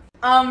not.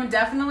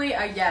 Definitely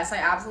a yes. I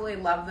absolutely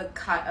love the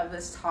cut of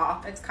this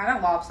top. It's kind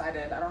of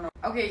lopsided. I don't know.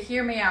 Okay,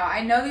 hear me out.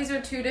 I know these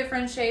are 2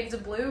 different shades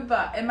of blue,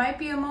 but it might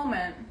be a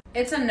moment.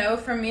 It's a no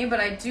for me,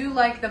 but I do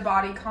like the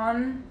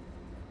bodycon.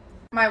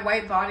 My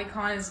white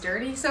bodycon is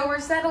dirty, so we're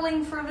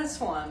settling for this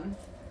one.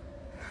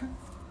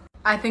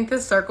 I think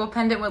this circle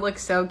pendant would look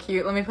so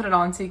cute. Let me put it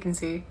on so you can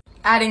see.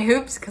 Adding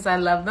hoops, because I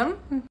love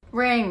them.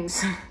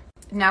 Rings.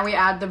 Now we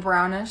add the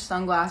brownish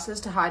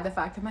sunglasses to hide the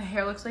fact that my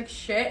hair looks like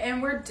shit,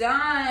 and we're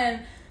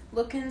done.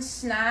 Looking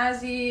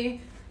snazzy,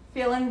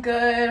 feeling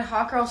good,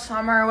 hot girl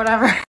summer,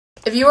 whatever.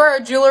 If you are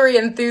a jewelry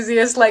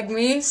enthusiast like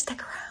me,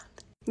 stick around.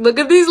 Look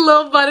at these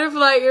little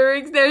butterfly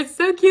earrings. They're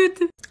so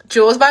cute.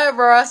 Jules by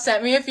Aurora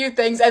sent me a few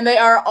things and they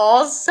are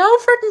all so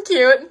freaking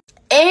cute.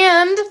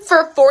 And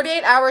for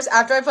 48 hours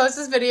after I post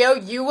this video,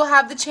 you will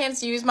have the chance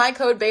to use my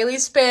code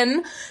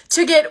BaileySpinn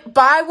to get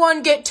buy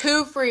one, get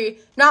two free.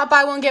 Not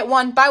buy one, get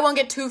one. Buy one,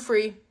 get two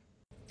free.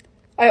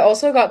 I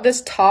also got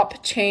this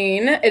top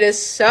chain. It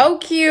is so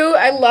cute.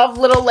 I love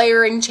little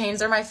layering chains.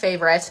 They're my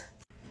favorite.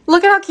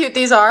 Look at how cute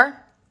these are.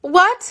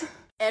 What?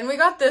 And we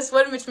got this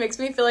one, which makes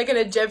me feel like an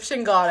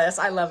Egyptian goddess.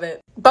 I love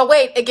it. But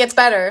wait, it gets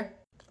better.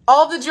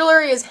 All the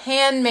jewelry is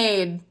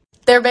handmade.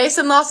 They're based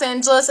in Los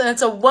Angeles, and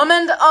it's a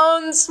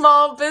woman-owned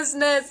small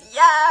business.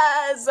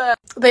 Yes!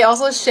 They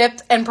also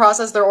shipped and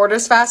process their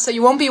orders fast, so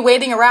you won't be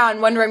waiting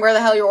around wondering where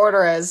the hell your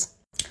order is.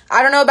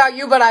 I don't know about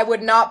you, but I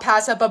would not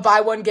pass up a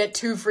buy one, get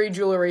two free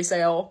jewelry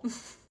sale.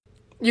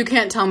 You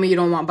can't tell me you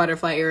don't want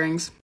butterfly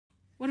earrings.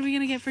 What are we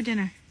gonna get for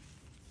dinner?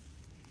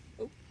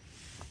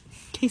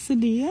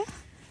 Quesadilla?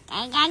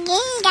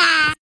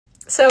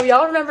 So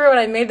y'all remember when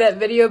I made that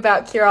video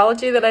about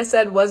Curology that I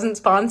said wasn't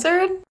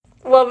sponsored?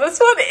 Well, this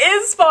one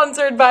is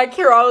sponsored by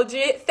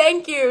Curology.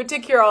 Thank you to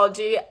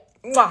Curology.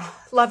 Mwah,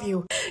 love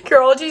you.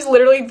 Curology is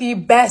literally the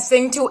best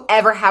thing to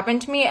ever happen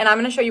to me, and I'm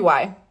gonna show you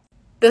why.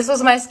 This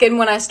was my skin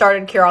when I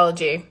started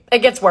Curology. It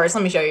gets worse,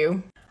 let me show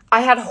you.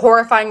 I had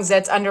horrifying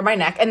zits under my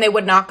neck, and they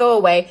would not go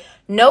away.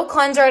 No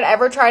cleanser I'd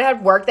ever tried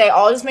had worked. They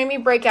all just made me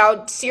break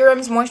out.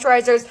 Serums,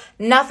 moisturizers,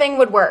 nothing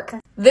would work.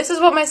 This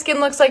is what my skin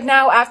looks like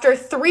now after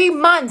 3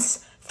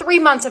 months. 3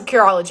 months of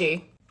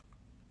Curology.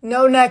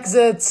 No neck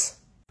zits.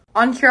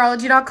 On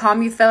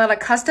Curology.com, you fill out a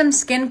custom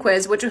skin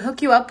quiz, which will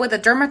hook you up with a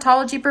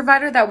dermatology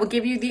provider that will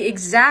give you the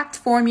exact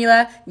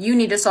formula you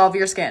need to solve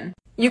your skin.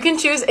 You can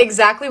choose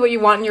exactly what you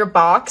want in your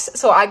box,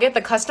 so I get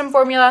the custom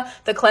formula,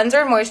 the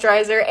cleanser,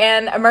 moisturizer,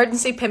 and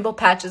emergency pimple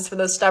patches for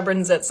those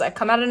stubborn zits that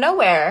come out of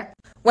nowhere.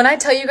 When I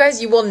tell you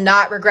guys you will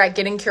not regret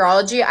getting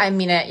Curology, I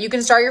mean it. You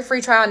can start your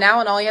free trial now,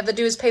 and all you have to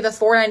do is pay the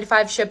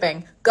 $4.95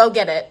 shipping. Go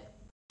get it.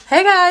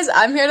 Hey guys,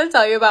 I'm here to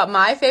tell you about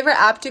my favorite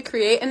app to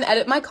create and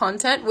edit my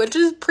content, which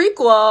is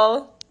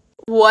Prequel.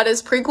 What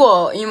is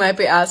Prequel, you might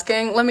be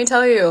asking? Let me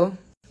tell you.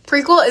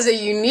 Prequel is a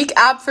unique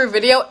app for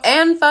video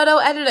and photo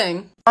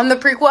editing. On the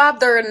Prequel app,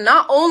 there are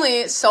not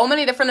only so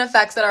many different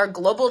effects that are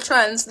global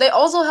trends, they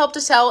also help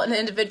to tell an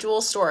individual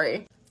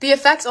story. The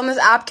effects on this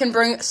app can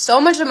bring so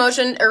much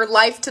emotion or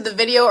life to the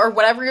video or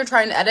whatever you're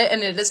trying to edit,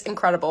 and it is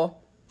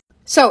incredible.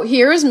 So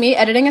here is me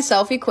editing a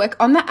selfie quick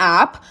on the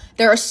app.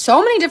 There are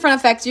so many different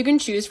effects you can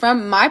choose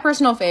from. My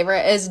personal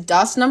favorite is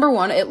Dust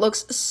 #1. It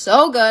looks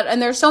so good,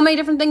 and there's so many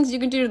different things you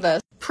can do to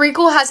this.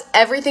 Prequel has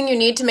everything you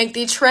need to make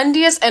the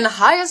trendiest and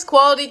highest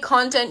quality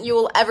content you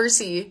will ever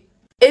see.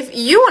 If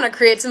you want to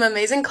create some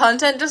amazing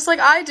content just like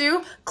I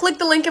do, click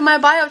the link in my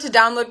bio to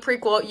download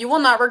Prequel. You will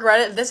not regret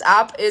it. This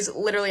app is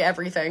literally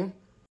everything.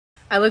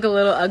 I look a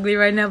little ugly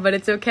right now, but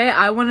it's okay.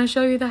 I want to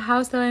show you the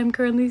house that I am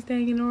currently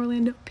staying in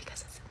Orlando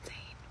because it's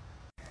insane.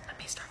 Let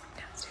me start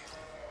from downstairs.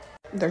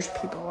 There's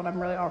people and I'm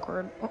really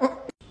awkward.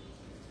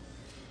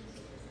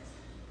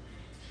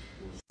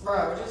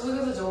 Bro, just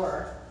look at the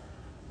door.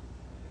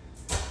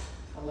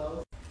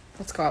 Hello?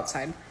 Let's go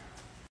outside.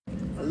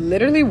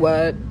 Literally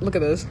what? Look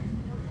at this.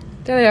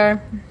 There they are.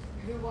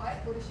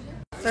 What did she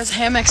do? There's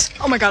hammocks.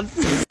 Oh my god.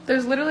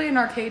 There's literally an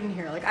arcade in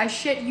here. Like, I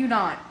shit you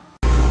not.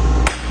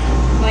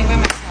 Like by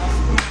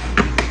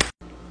myself.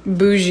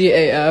 Bougie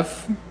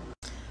AF.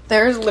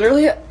 There's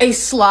literally a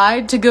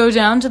slide to go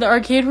down to the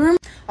arcade room.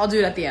 I'll do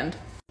it at the end.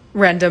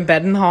 Random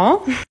bed in the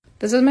hall.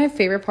 This is my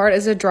favorite part,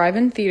 is a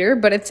drive-in theater,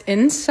 but it's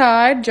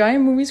inside.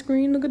 Giant movie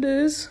screen, look at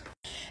this.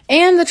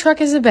 And the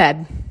truck is a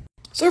bed.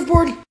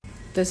 Surfboard.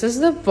 This is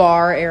the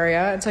bar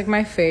area. It's like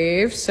my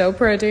fave. So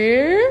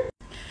pretty.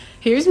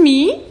 Here's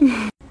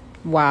me.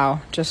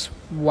 Wow. Just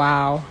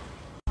wow.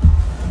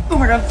 Oh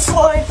my god.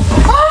 Slide.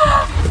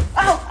 Ah!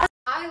 Ow.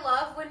 I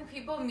love when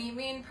people meet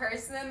me in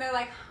person and they're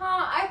like, huh,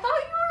 I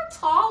thought you were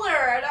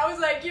taller. And I was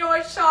like, you know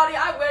what, Shawty,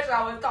 I wish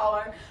I was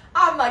taller.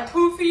 I'm like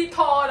 2 feet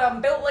tall and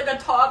I'm built like a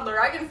toddler.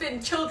 I can fit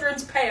in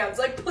children's pants.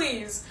 Like,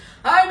 please.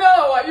 I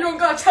know. You don't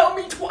gotta tell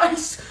me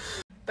twice.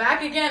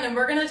 Back again, and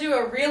we're gonna do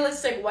a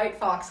realistic White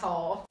Fox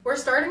haul. We're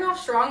starting off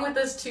strong with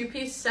this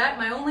 2-piece set.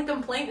 My only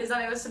complaint is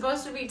that it was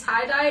supposed to be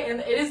tie-dye, and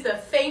it is the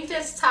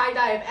faintest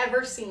tie-dye I've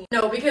ever seen.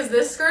 No, because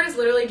this skirt is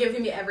literally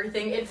giving me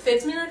everything. It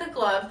fits me like a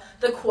glove.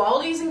 The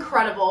quality is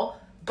incredible.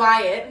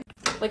 Buy it.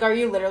 Like, are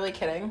you literally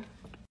kidding?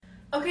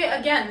 Okay,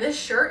 again, this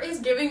shirt is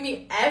giving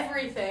me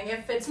everything.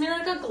 It fits me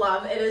like a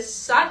glove. It is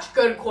such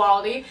good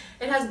quality.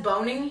 It has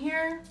boning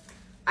here.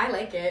 I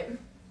like it.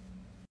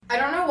 I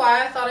don't know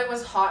why I thought it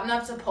was hot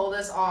enough to pull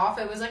this off.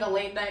 It was like a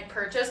late night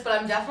purchase, but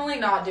I'm definitely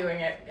not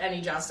doing it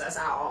any justice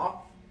at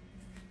all.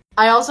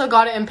 I also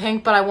got it in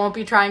pink, but I won't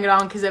be trying it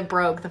on because it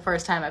broke the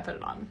first time I put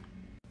it on.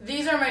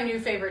 These are my new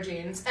favorite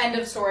jeans. End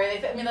of story. They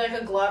fit me like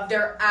a glove.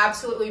 They're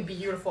absolutely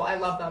beautiful. I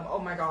love them. Oh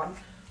my god.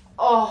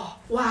 Oh,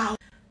 wow.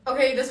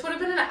 Okay, this would have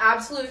been an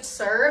absolute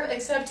serve,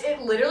 except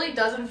it literally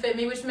doesn't fit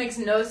me, which makes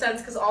no sense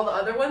because all the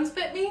other ones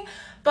fit me.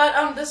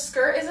 But the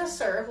skirt is a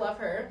serve. Love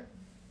her.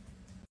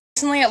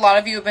 Recently, a lot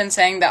of you have been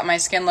saying that my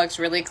skin looks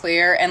really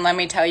clear, and let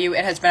me tell you,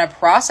 it has been a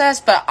process,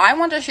 but I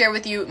want to share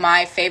with you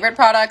my favorite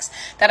products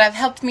that have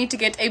helped me to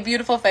get a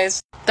beautiful face.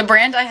 The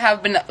brand I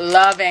have been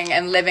loving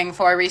and living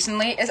for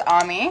recently is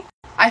𝗃𝗻𝗄.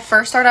 I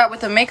first start out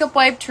with a makeup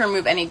wipe to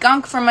remove any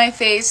gunk from my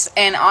face,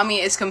 and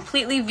𝗃𝗻𝗄 is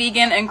completely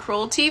vegan and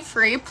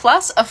cruelty-free,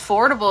 plus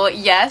affordable,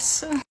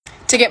 yes.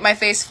 To get my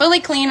face fully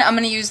clean, I'm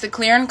going to use the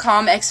Clear and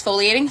Calm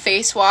Exfoliating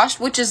Face Wash,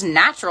 which is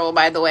natural,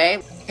 by the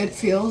way. It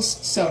feels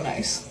so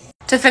nice.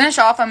 To finish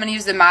off, I'm going to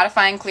use the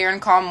Mattifying Clear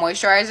and Calm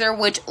Moisturizer,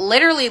 which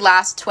literally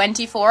lasts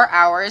 24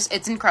 hours.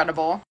 It's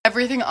incredible.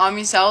 Everything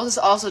𝗃𝗻𝗄 sells is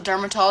also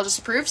dermatologist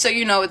approved, so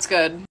you know it's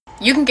good.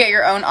 You can get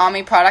your own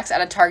𝗃𝗻𝗄 products at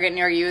a Target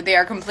near you. They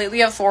are completely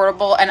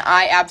affordable, and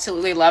I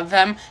absolutely love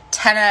them.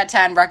 10 out of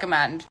 10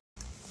 recommend.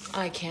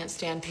 I can't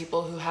stand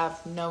people who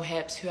have no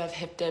hips, who have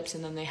hip dips,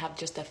 and then they have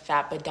just a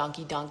fat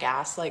badonkey dunk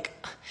ass. Like,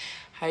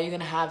 how are you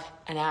gonna have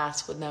an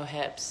ass with no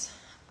hips?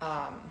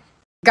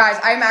 Guys,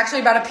 I'm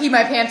actually about to pee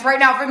my pants right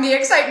now from the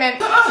excitement.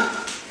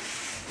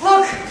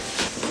 Look.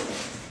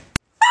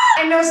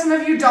 I know some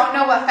of you don't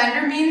know what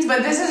Fender means,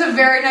 but this is a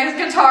very nice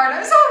guitar, and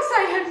I'm so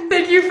excited.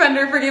 Thank you,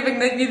 Fender, for giving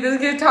me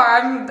this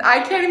guitar. I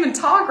can't even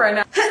talk right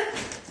now.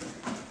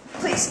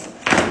 Please.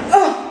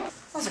 Oh,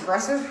 that was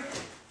aggressive.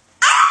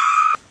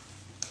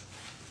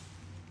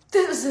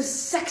 This is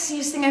the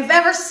sexiest thing I've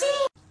ever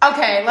seen.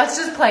 Okay, let's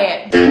just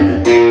play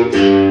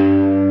it.